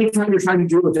result, anytime you're trying to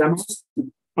do a demo,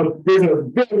 there's a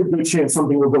very good chance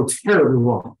something will go terribly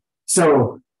wrong.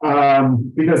 So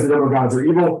because the demo gods are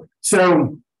evil,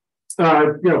 so.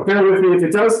 Bear with me if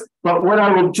it does, but what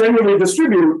I will generally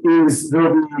distribute is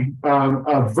there'll be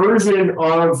a version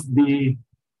of the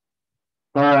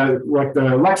like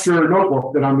the lecture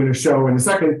notebook that I'm going to show in a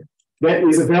second that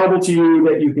is available to you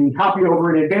that you can copy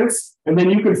over in advance, and then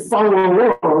you can follow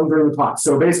along during the class.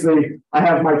 So basically, I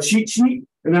have my cheat sheet,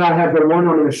 and then I have the one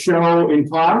I'm going to show in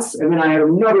class, and then I have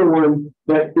another one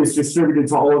that is distributed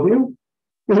to all of you.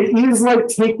 It is like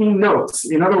taking notes.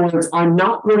 In other words, I'm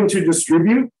not going to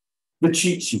distribute the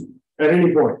cheat sheet at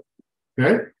any point,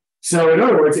 okay? So in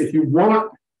other words, if you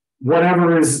want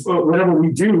whatever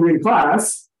we do in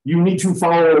class, you need to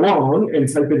follow along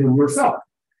and type it in yourself.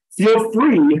 Feel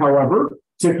free, however,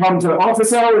 to come to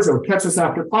office hours or catch us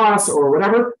after class or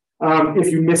whatever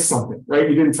if you missed something, right?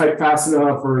 You didn't type fast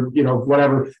enough or,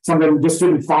 whatever, something just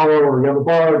didn't follow or you have a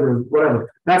bug or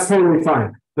whatever. That's totally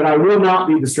fine. But I will not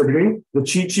be distributing the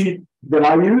cheat sheet that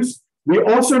I use. We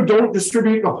also don't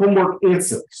distribute the homework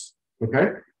answers.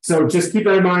 Okay, so just keep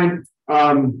that in mind.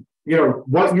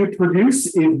 What you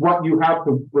produce is what you have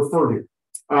to refer to.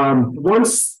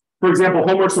 Once, for example,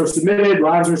 homeworks are submitted,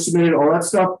 labs are submitted, all that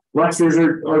stuff, lectures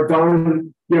are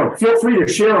done, feel free to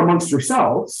share amongst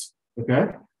yourselves.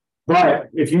 Okay, but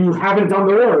if you haven't done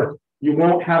the work, you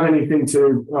won't have anything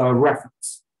to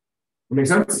reference. That make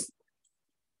sense?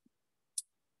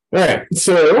 All right,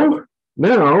 so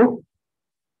now,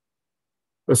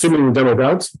 assuming the demo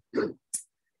gods.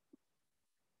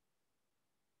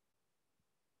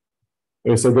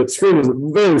 Okay, so the screen is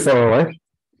very far away.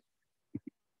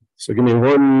 So give me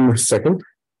 1 second.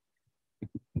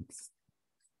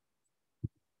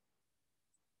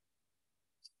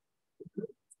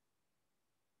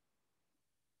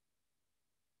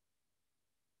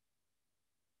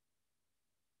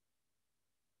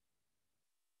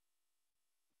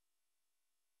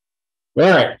 All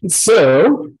right,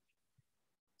 so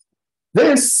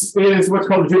this is what's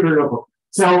called a Jupyter Notebook.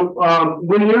 So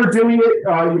when you're doing it,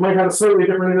 you might have a slightly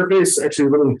different interface. Actually,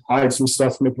 let me hide some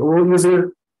stuff, make it a little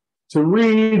easier to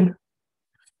read.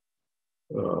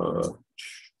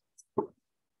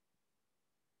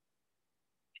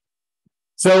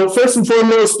 So first and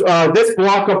foremost, this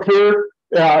block up here,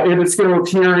 it's going to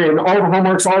appear in all the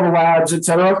homeworks, all the labs,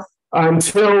 etc.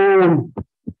 Until,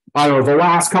 I don't know, the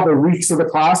last couple of weeks of the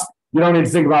class. You don't need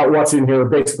to think about what's in here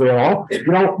basically at all. You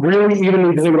don't really even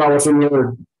need to think about what's in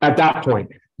here at that point.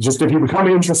 Just if you become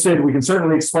interested, we can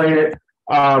certainly explain it,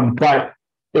 but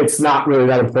it's not really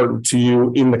that important to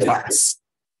you in the class.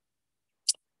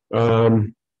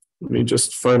 Let me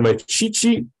just find my cheat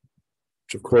sheet,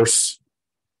 which of course.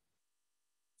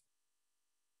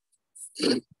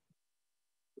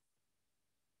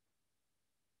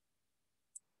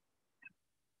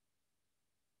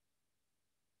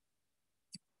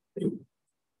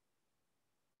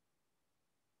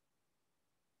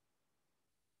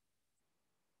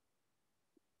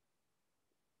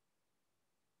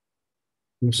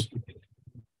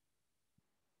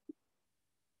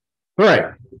 All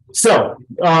right, so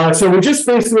we just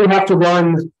basically have to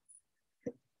run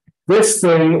this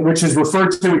thing, which is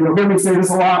referred to, you'll hear me say this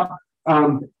a lot,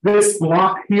 this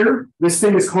block here, this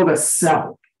thing is called a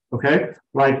cell, okay?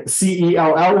 Like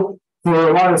C-E-L-L, for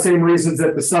a lot of the same reasons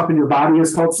that the stuff in your body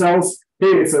is called cells.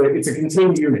 Hey, it's a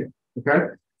contained unit,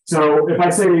 okay? So if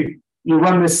I say you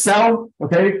run this cell,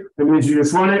 okay, that means you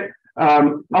just run it.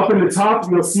 Up in the top,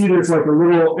 you'll see there's like a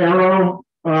little arrow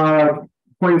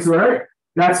pointing to the right.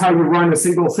 That's how you run a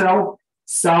single cell,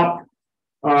 stop,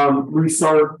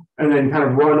 restart, and then kind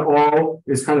of run all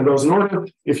is kind of those in order.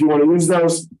 If you want to use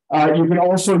those, you can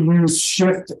also use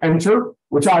Shift Enter,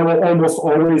 which I will almost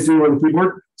always do on the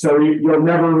keyboard. So you'll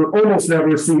almost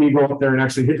never see me go up there and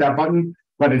actually hit that button,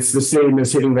 but it's the same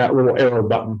as hitting that little arrow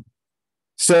button.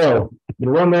 So I'm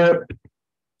going to run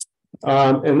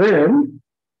that. And then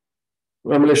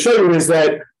what I'm going to show you is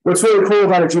that what's really cool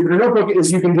about a Jupyter Notebook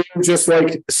is you can do just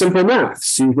like simple math.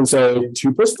 So you can say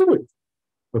 2 + 3,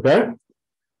 okay?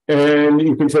 And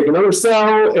you can take another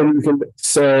cell and you can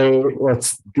say,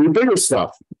 let's do bigger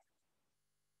stuff.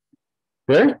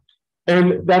 Okay?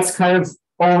 And that's kind of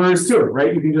all there is to it,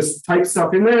 right? You can just type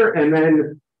stuff in there, and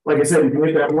then, like I said, you can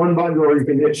hit that one button, or you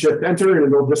can hit Shift Enter,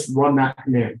 and it'll just run that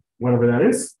command, whatever that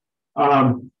is.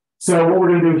 So what we're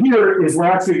going to do here is we're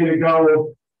actually going to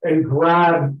go and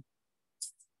grab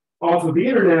off of the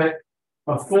internet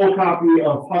a full copy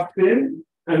of Huck Finn,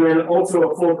 and then also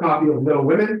a full copy of Little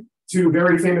Women, 2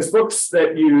 very famous books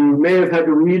that you may have had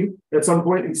to read at some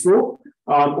point in school,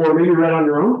 or maybe read on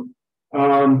your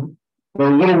own. The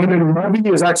Little Women movie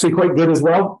is actually quite good as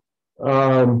well,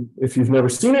 if you've never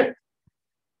seen it.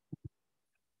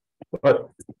 But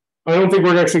I don't think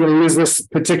we're actually going to use this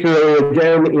particularly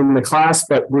again in the class,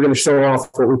 but we're going to show off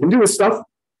what we can do with stuff.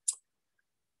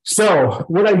 So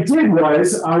what I did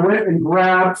was I went and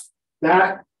grabbed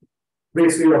that,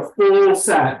 basically a full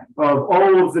set of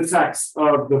all of the text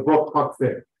of the book Huck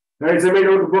Finn. All right, does anybody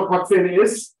know what the book Huck Finn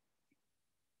is?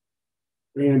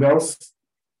 Anyone else?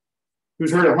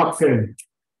 Who's heard of Huck Finn?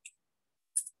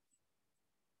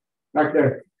 Back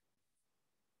there.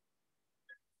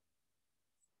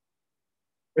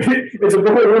 It's a book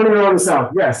of women around the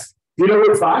South. Yes. Do you know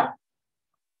who it's by?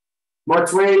 Mark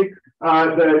Twain.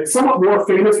 The somewhat more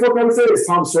famous book, I would say, is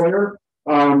Tom Sawyer.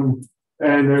 And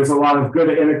there's a lot of good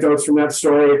anecdotes from that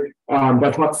story.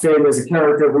 But Huck Finn is a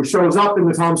character who shows up in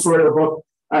the Tom Sawyer book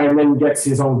and then gets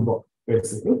his own book,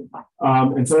 basically.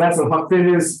 And so that's what Huck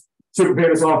Finn is. Super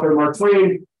famous author Mark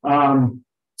Twain.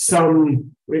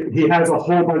 He has a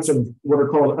whole bunch of what are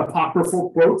called apocryphal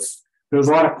quotes. There's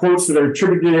a lot of quotes that are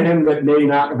attributed to him that may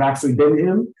not have actually been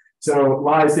him. So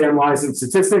Lies, Damn Lies, and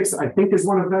Statistics, I think, is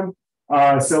one of them.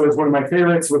 So it's one of my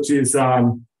favorites, which is I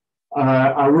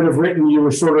would have written you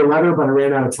a shorter letter, but I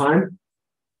ran out of time.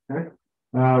 Okay,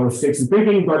 which takes some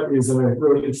thinking, but is a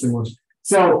really interesting one.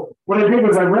 So what I did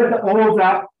was I read all of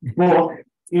that book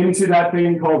into that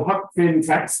thing called Huck Finn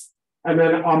text. And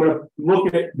then I'm going to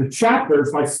look at the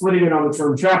chapters by splitting it on the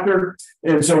term chapter.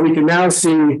 And so we can now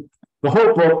see the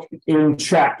whole book in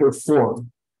chapter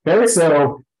form. Okay,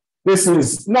 so this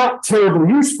is not terribly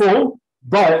useful,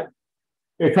 but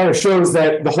it kind of shows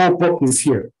that the whole book is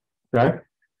here. Okay,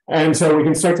 and so we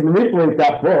can start to manipulate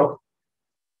that book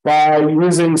by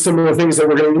using some of the things that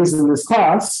we're going to use in this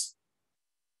class,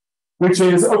 which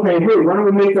is, okay, hey, why don't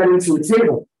we make that into a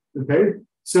table? Okay,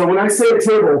 so when I say a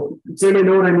table, does anybody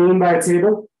know what I mean by a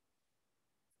table?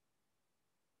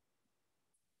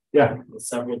 Yeah.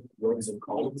 Several rows and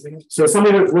columns in it. So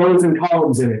something with rows and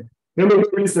columns in it. Remember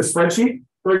we used a spreadsheet,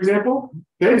 for example?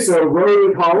 Okay, so rows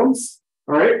and columns.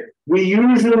 All right. We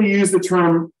usually use the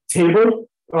term table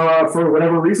for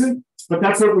whatever reason, but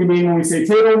that's what we mean when we say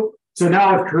table. So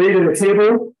now I've created a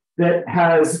table that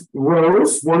has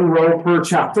rows, 1 row per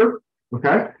chapter,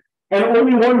 okay, and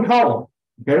only 1 column,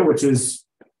 okay, which is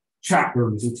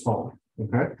chapters, it's called.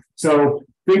 Okay. So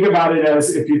think about it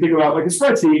as, if you think about like a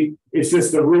spreadsheet, it's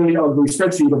just a really ugly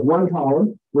spreadsheet of 1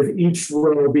 column with each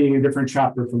row being a different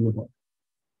chapter from the book.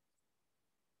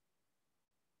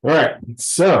 All right,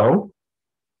 so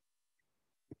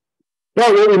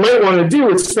now what we might want to do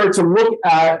is start to look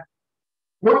at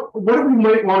what we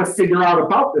might want to figure out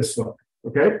about this book.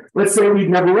 Okay, let's say we've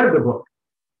never read the book.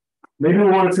 Maybe we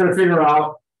want to try to figure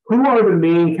out who are the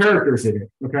main characters in it.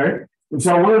 Okay, and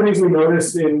so one of the things we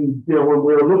noticed in, when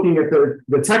we were looking at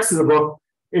the text of the book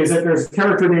is that there's a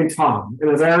character named Tom.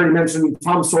 And as I already mentioned,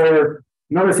 Tom Sawyer,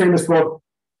 another famous book,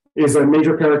 is a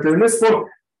major character in this book.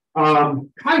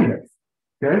 Kind of.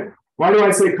 Okay. Why do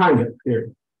I say kind of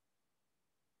here?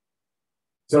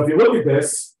 So if you look at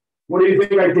this, what do you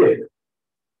think I did?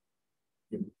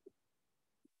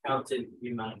 Counted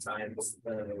the amount of times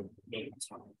the name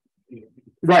Tom.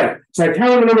 Right. So I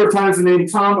counted the number of times the name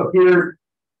Tom appeared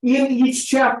in each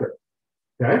chapter.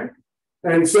 Okay.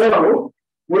 And so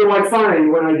what do I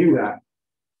find when I do that?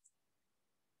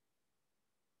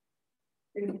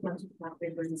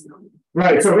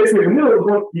 Right. So basically, in the middle of the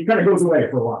book, he kind of goes away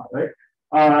for a while, right?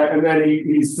 And then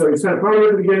he's kind of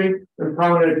prominent at the beginning and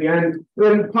prominent at the end,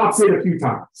 then pops in a few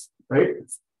times, right?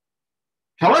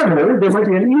 However, there might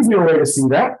be an easier way to see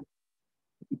that.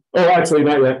 Oh, actually,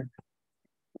 not yet.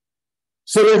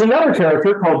 So there's another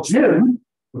character called Jim,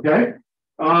 okay?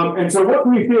 And so what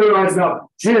can we theorize about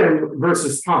Jim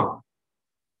versus Tom?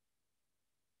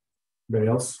 Anybody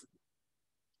else?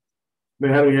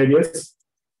 Anybody have any ideas?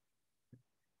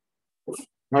 All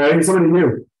right, I need somebody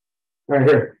new. Right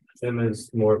here. Jim is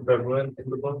more prevalent in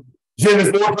the book. Jim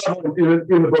is more prevalent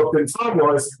in the book than Tom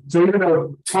was. So even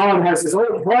though Tom has his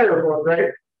own prior book,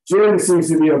 right? Jim seems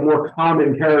to be a more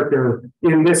common character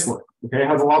in this one. Okay,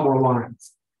 has a lot more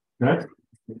lines. Okay.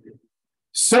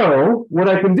 So what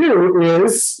I can do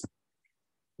is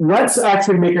let's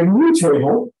actually make a new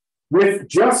table with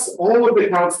just all of the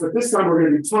counts, but this time we're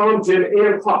going to do Tom, Jim,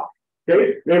 and Huck.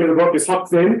 Okay, the name of the book is Huck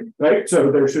Finn, right?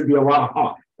 So there should be a lot of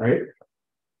Huck, right?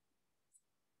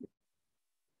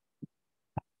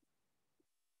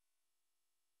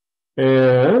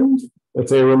 And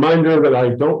it's a reminder that I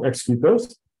don't execute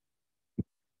those.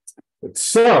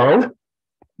 So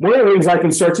one of the things I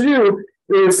can start to do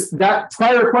is that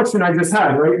prior question I just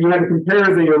had, right? You had to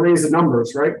compare the arrays of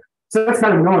numbers, right? So that's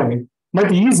kind of annoying. Might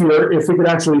be easier if we could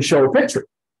actually show a picture,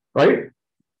 right?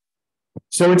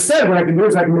 So instead, what I can do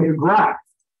is I can make a graph,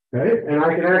 okay? And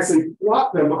I can actually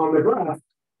plot them on the graph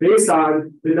based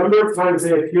on the number of times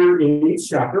they appear in each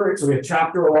chapter, right? So we have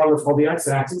chapter along what's called the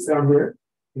x-axis down here,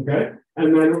 okay?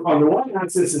 And then on the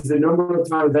y-axis is the number of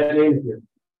times that name appears.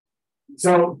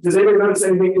 So does anybody notice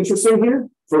anything interesting here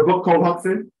for a book called Huck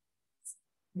Finn?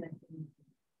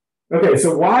 Okay,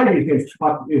 so why do you think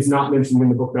Huck is not mentioned in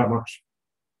the book that much?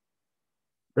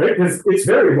 Right? Because it's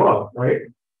very low, right?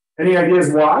 Any ideas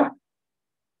why?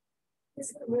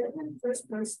 Is it written in the first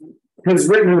person? Because it's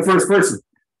written in the first person.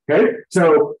 Okay,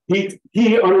 so he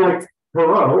unlike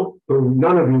Perot, who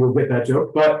none of you will get that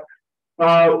joke, but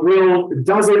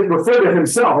doesn't refer to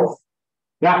himself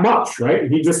that much, right?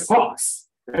 He just talks.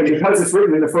 And because it's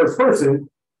written in the first person,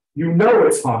 you know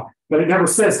it's Huck, but it never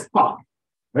says Huck,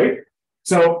 right?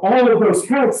 So all of those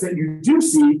counts that you do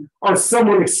see are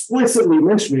someone explicitly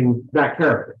mentioning that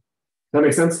character. That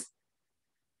makes sense?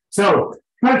 So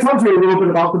kind of tells me a little bit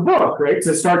about the book, right?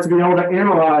 To start to be able to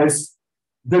analyze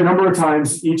the number of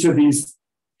times each of these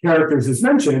characters is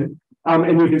mentioned,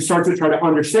 and you can start to try to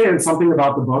understand something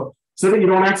about the book so that you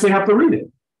don't actually have to read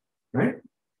it, right?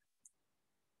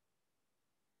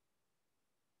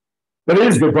 But it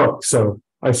is a good book, so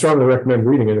I strongly recommend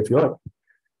reading it if you like.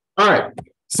 All right,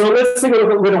 so let's take a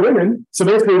look at Little Women. So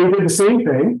basically, we did the same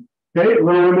thing. Okay,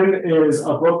 Little Women is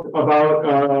a book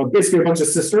about basically a bunch of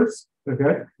sisters.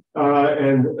 Okay,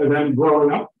 and them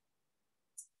growing up.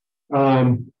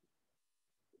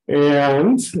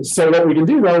 And so what we can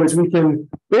do though is we can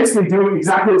basically do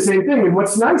exactly the same thing. And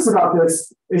what's nice about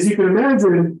this is you can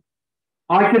imagine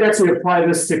I could actually apply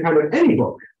this to kind of any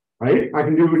book. Right? I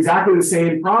can do exactly the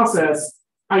same process.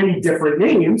 I need different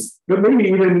names, but maybe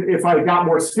even if I got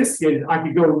more sophisticated, I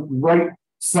could go write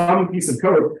some piece of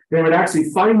code that would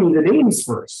actually find me the names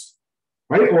first,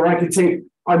 right? Or I could take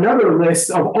another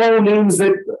list of all names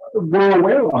that we're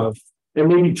aware of and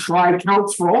maybe try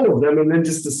counts for all of them and then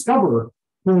just discover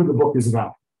who the book is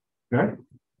about, okay?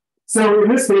 So in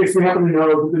this case, we happen to know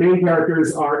that the main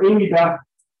characters are Amy, Beth,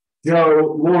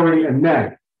 Joe, Lori, and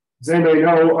Meg. Does anybody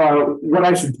know what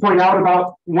I should point out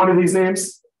about one of these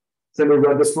names? Has anybody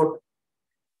read this book?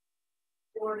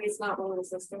 Lori is not one of the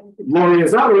sisters. Lori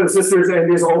is not one of the sisters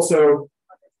and is also,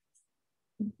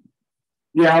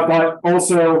 yeah, but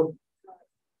also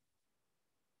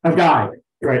a guy,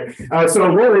 right? So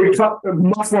Lori,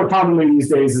 much more commonly these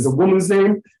days, is a woman's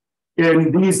name.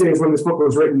 In these days, when this book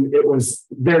was written, it was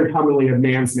very commonly a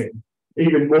man's name.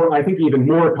 Even more, I think even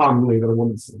more commonly than a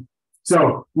woman's name.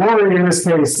 So Lori in this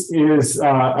case is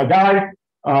a guy,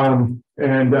 and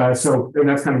that's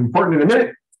kind of important in a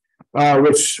minute,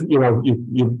 which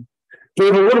you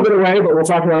gave a little bit away, but we'll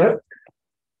talk about it.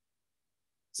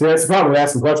 See, that's the problem with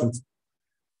asking questions.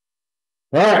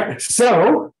 All right,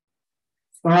 so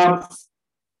what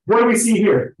do we see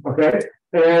here? Okay,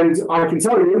 and I can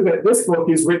tell you that this book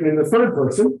is written in the third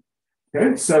person.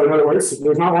 Okay, so in other words,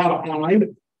 there's not a lot of I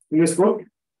in this book.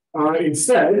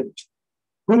 Instead,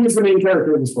 who is the main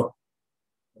character in this book?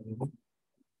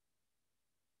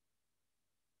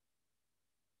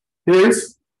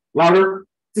 Here's louder.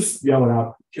 Just yell it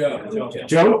out.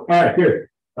 Joe. All right, good.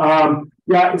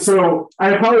 Yeah. So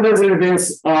I apologize in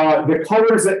advance. The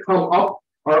colors that come up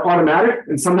are automatic,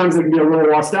 and sometimes they can be a little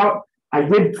washed out. I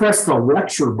did press the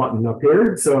lecture button up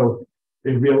here, so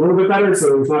it'd be a little bit better. So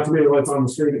there's not too many lights on the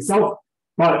screen itself,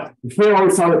 but you can't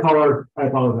always tell the color. I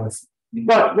apologize.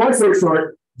 But long story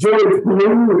short, Joe is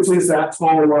blue, which is that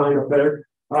tall line up there.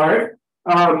 All right.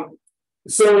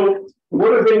 So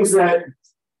one of the things that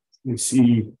me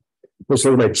see. Let's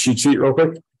look at my cheat sheet real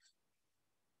quick.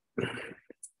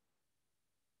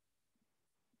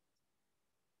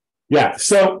 Yeah,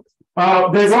 so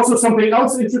there's also something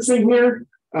else interesting here,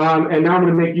 and now I'm going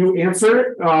to make you answer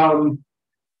it.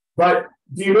 But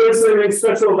do you notice anything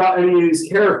special about any of these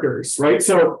characters, right?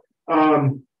 So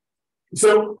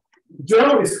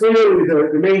Joe is clearly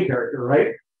the main character,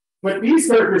 right? But these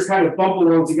characters kind of bump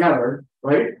along together,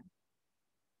 right?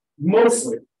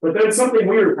 Mostly. But then something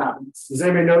weird happens. Does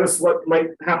anybody notice what might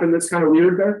happen that's kind of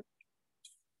weird there?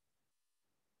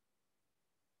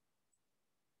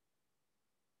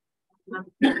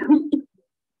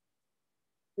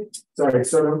 Sorry,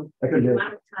 so I couldn't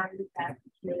hear.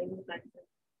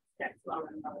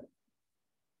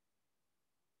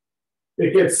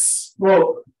 It gets,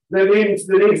 well, the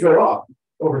names go up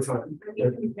over time.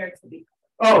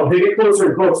 Oh, they get closer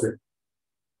and closer.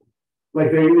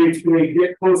 Like they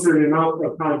get closer in the amount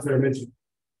of times they're mentioned.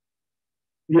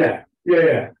 Yeah.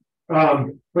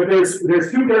 But there's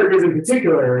two characters in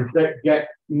particular that get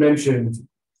mentioned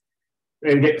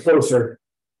and get closer.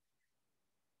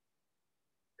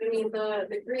 I mean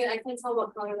the green, I can't tell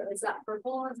what color is that,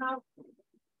 purple on top?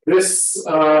 This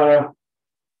one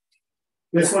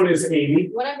is Amy.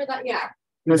 Whatever that, yeah.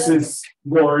 This is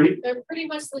Lori. They're pretty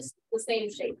much the same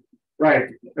shape. Right.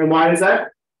 And why is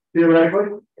that?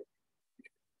 Theoretically?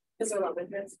 Because they're love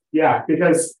interests. Yeah,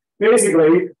 because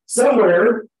basically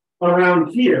somewhere around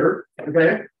here,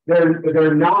 okay,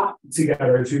 they're not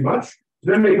together too much.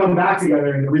 Then they come back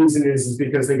together, and the reason is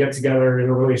because they get together in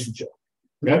a relationship.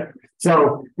 Okay,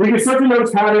 so we can start to notice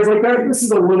patterns like that. This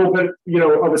is a little bit,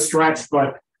 of a stretch,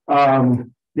 but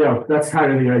that's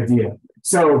kind of the idea.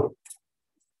 So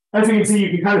as you can see, you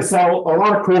can kind of sell a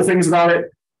lot of cool things about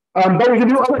it. But we can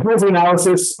do other kinds of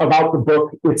analysis about the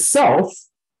book itself.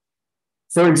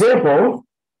 For example,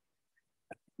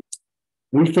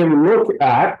 we can look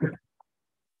at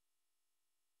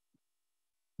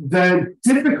the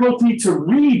difficulty to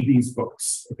read these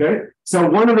books. Okay, so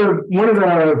one of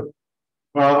the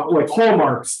like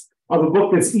hallmarks of a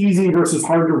book that's easy versus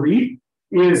hard to read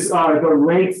is the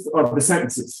length of the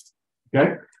sentences.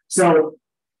 Okay, so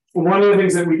one of the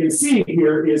things that we can see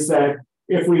here is that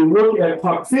if we look at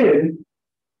Huck Finn,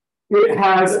 it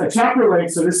has a chapter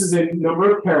length. So this is in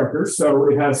number of characters. So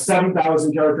it has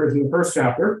 7,000 characters in the first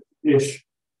chapter-ish.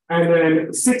 And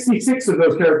then 66 of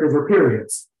those characters are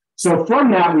periods. So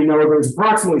from that, we know there's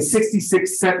approximately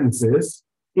 66 sentences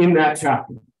in that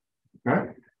chapter.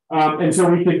 Okay? And so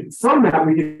from that,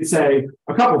 we can say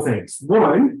a couple things.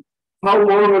 One, how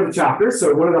long are the chapters?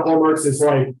 So one of the hallmarks is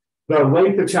like the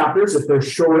length of chapters. If they're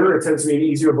shorter, it tends to be an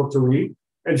easier book to read.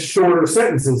 And shorter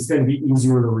sentences tend to be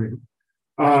easier to read.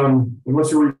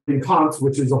 Unless you're reading Kant,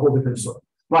 which is a whole different story.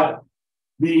 But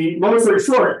the long story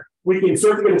short, we can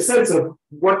start to get a sense of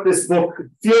what this book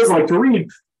feels like to read,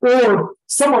 or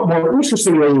somewhat more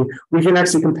interestingly, we can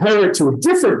actually compare it to a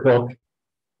different book,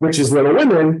 which is Little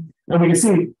Women, and we can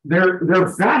see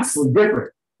they're vastly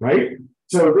different, right?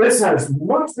 So this has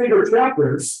much bigger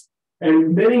chapters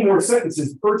and many more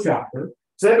sentences per chapter.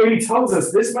 So that maybe tells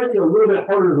us this might be a little bit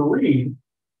harder to read,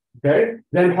 okay,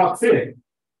 than Huck Finn.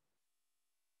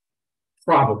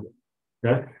 Probably.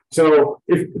 Okay. So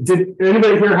did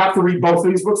anybody here have to read both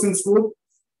of these books in school?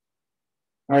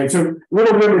 All right, so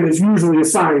Little Women is usually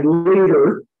assigned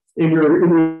later in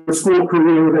your school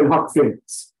career than Huck Finn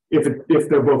is, if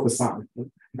they're both assigned.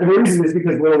 And the reason is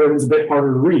because Little Women is a bit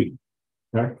harder to read.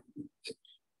 Okay.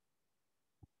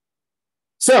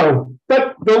 So,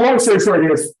 but the long story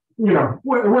short is,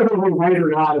 whether we write or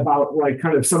not about like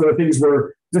kind of some of the things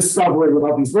we're discovering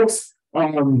about these books,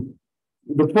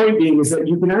 the point being is that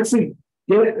you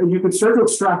can start to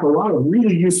extract a lot of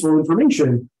really useful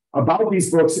information about these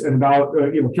books and about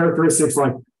characteristics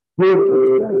like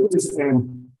who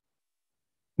and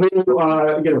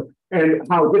and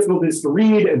how difficult it is to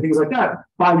read and things like that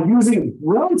by using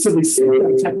relatively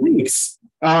simple techniques.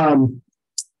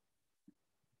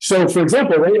 So, for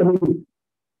example, right,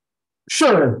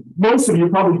 sure, most of you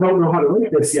probably don't know how to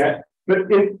read this yet.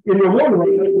 But in your one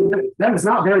way, that is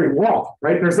not very long,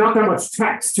 right? There's not that much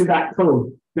text to that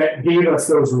code that gave us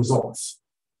those results.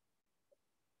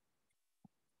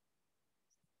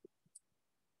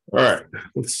 All right,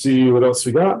 let's see what else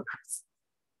we got.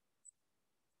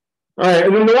 All right,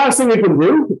 and then the last thing we can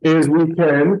do is we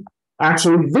can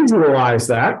actually visualize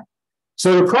that.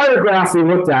 So the prior graph we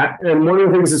looked at, and one of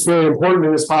the things that's really important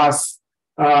in this class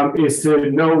is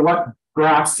to know what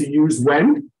graphs to use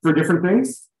when for different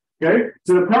things. Okay,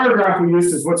 so the prior graph we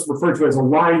used is what's referred to as a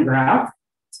line graph.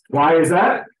 Why is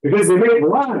that? Because they make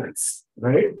lines,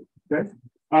 right? Okay.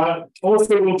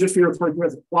 Also, we'll just be referred to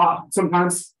as a plot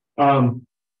sometimes.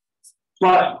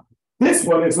 But this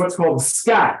one is what's called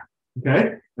scat.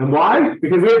 Okay, and why?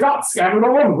 Because we have dots scattered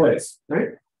all over the place, right?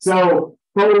 So,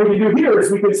 but what we can do here is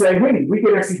we can say, hey, we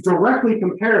can actually directly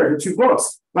compare the two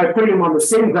books by putting them on the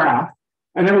same graph,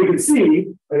 and then we can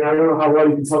see, and I don't know how well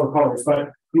you can tell the colors,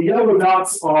 but the yellow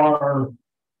dots are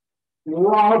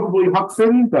probably Huck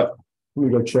Finn, but let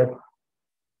me go check.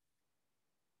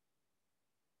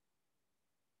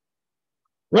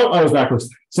 Oh, I was backwards.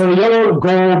 So the yellow and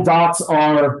gold dots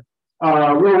are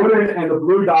Little Women, and the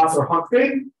blue dots are Huck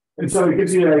Finn. And so it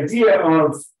gives you an idea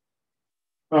of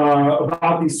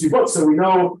about these two books. So we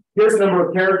know here's the number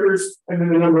of characters and then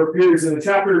the number of periods in the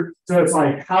chapter. So it's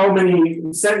like how many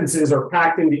sentences are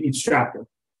packed into each chapter.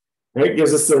 Right? It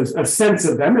gives us a sense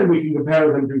of them, and we can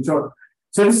compare them to each other.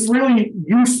 So this is really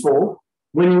useful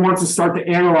when you want to start to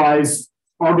analyze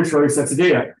arbitrary sets of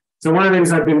data. So one of the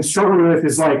things I've been struggling with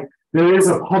is like there is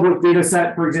a public data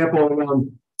set, for example,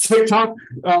 around TikTok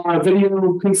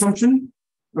video consumption.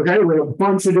 Okay, with a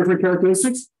bunch of different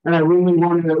characteristics, and I really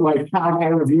wanted to like have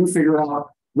all of you figure out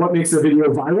what makes a video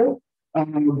viral,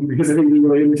 because I think it'd be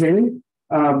really entertaining,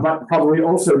 but probably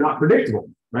also not predictable,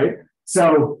 right?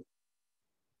 So,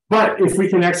 but if we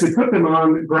can actually put them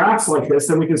on graphs like this,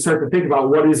 then we can start to think about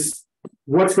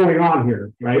what's going on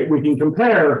here, right? We can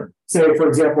compare, say, for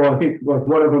example, I think like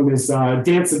one of them is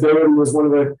danceability was one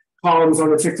of the columns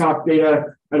on the TikTok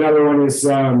data. Another one is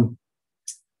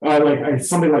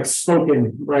something like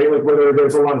spoken, right? Like whether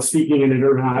there's a lot of speaking in it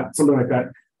or not, something like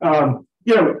that.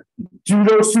 Do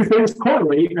those two things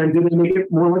correlate, and do they make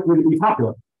it more likely to be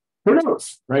popular? Who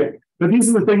knows, right? But these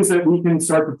are the things that we can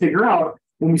start to figure out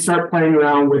when we start playing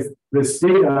around with this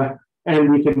data,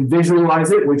 and we can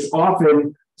visualize it, which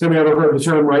often, somebody ever heard the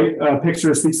term, right? A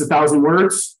picture speaks 1,000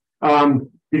 words,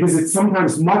 because it's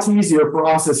sometimes much easier for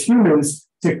us as humans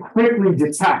to quickly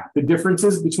detect the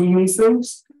differences between these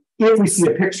things if we see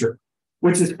a picture,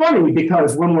 which is funny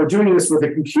because when we're doing this with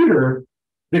a computer,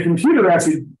 the computer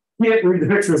actually can't read the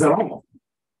pictures at all,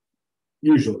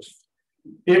 usually.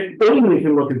 It only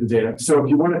can look at the data. So if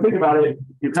you want to think about it,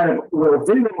 you kind of will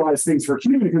visualize things for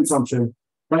human consumption,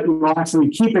 but you will actually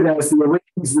keep it as the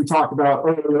arrays we talked about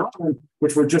earlier on,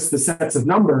 which were just the sets of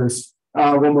numbers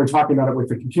when we're talking about it with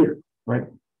the computer, right?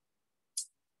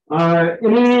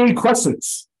 Any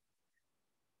questions?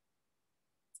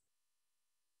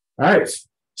 All right,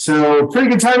 so pretty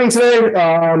good timing today.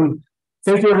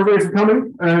 Thank you everybody for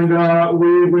coming, and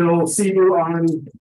we will see you on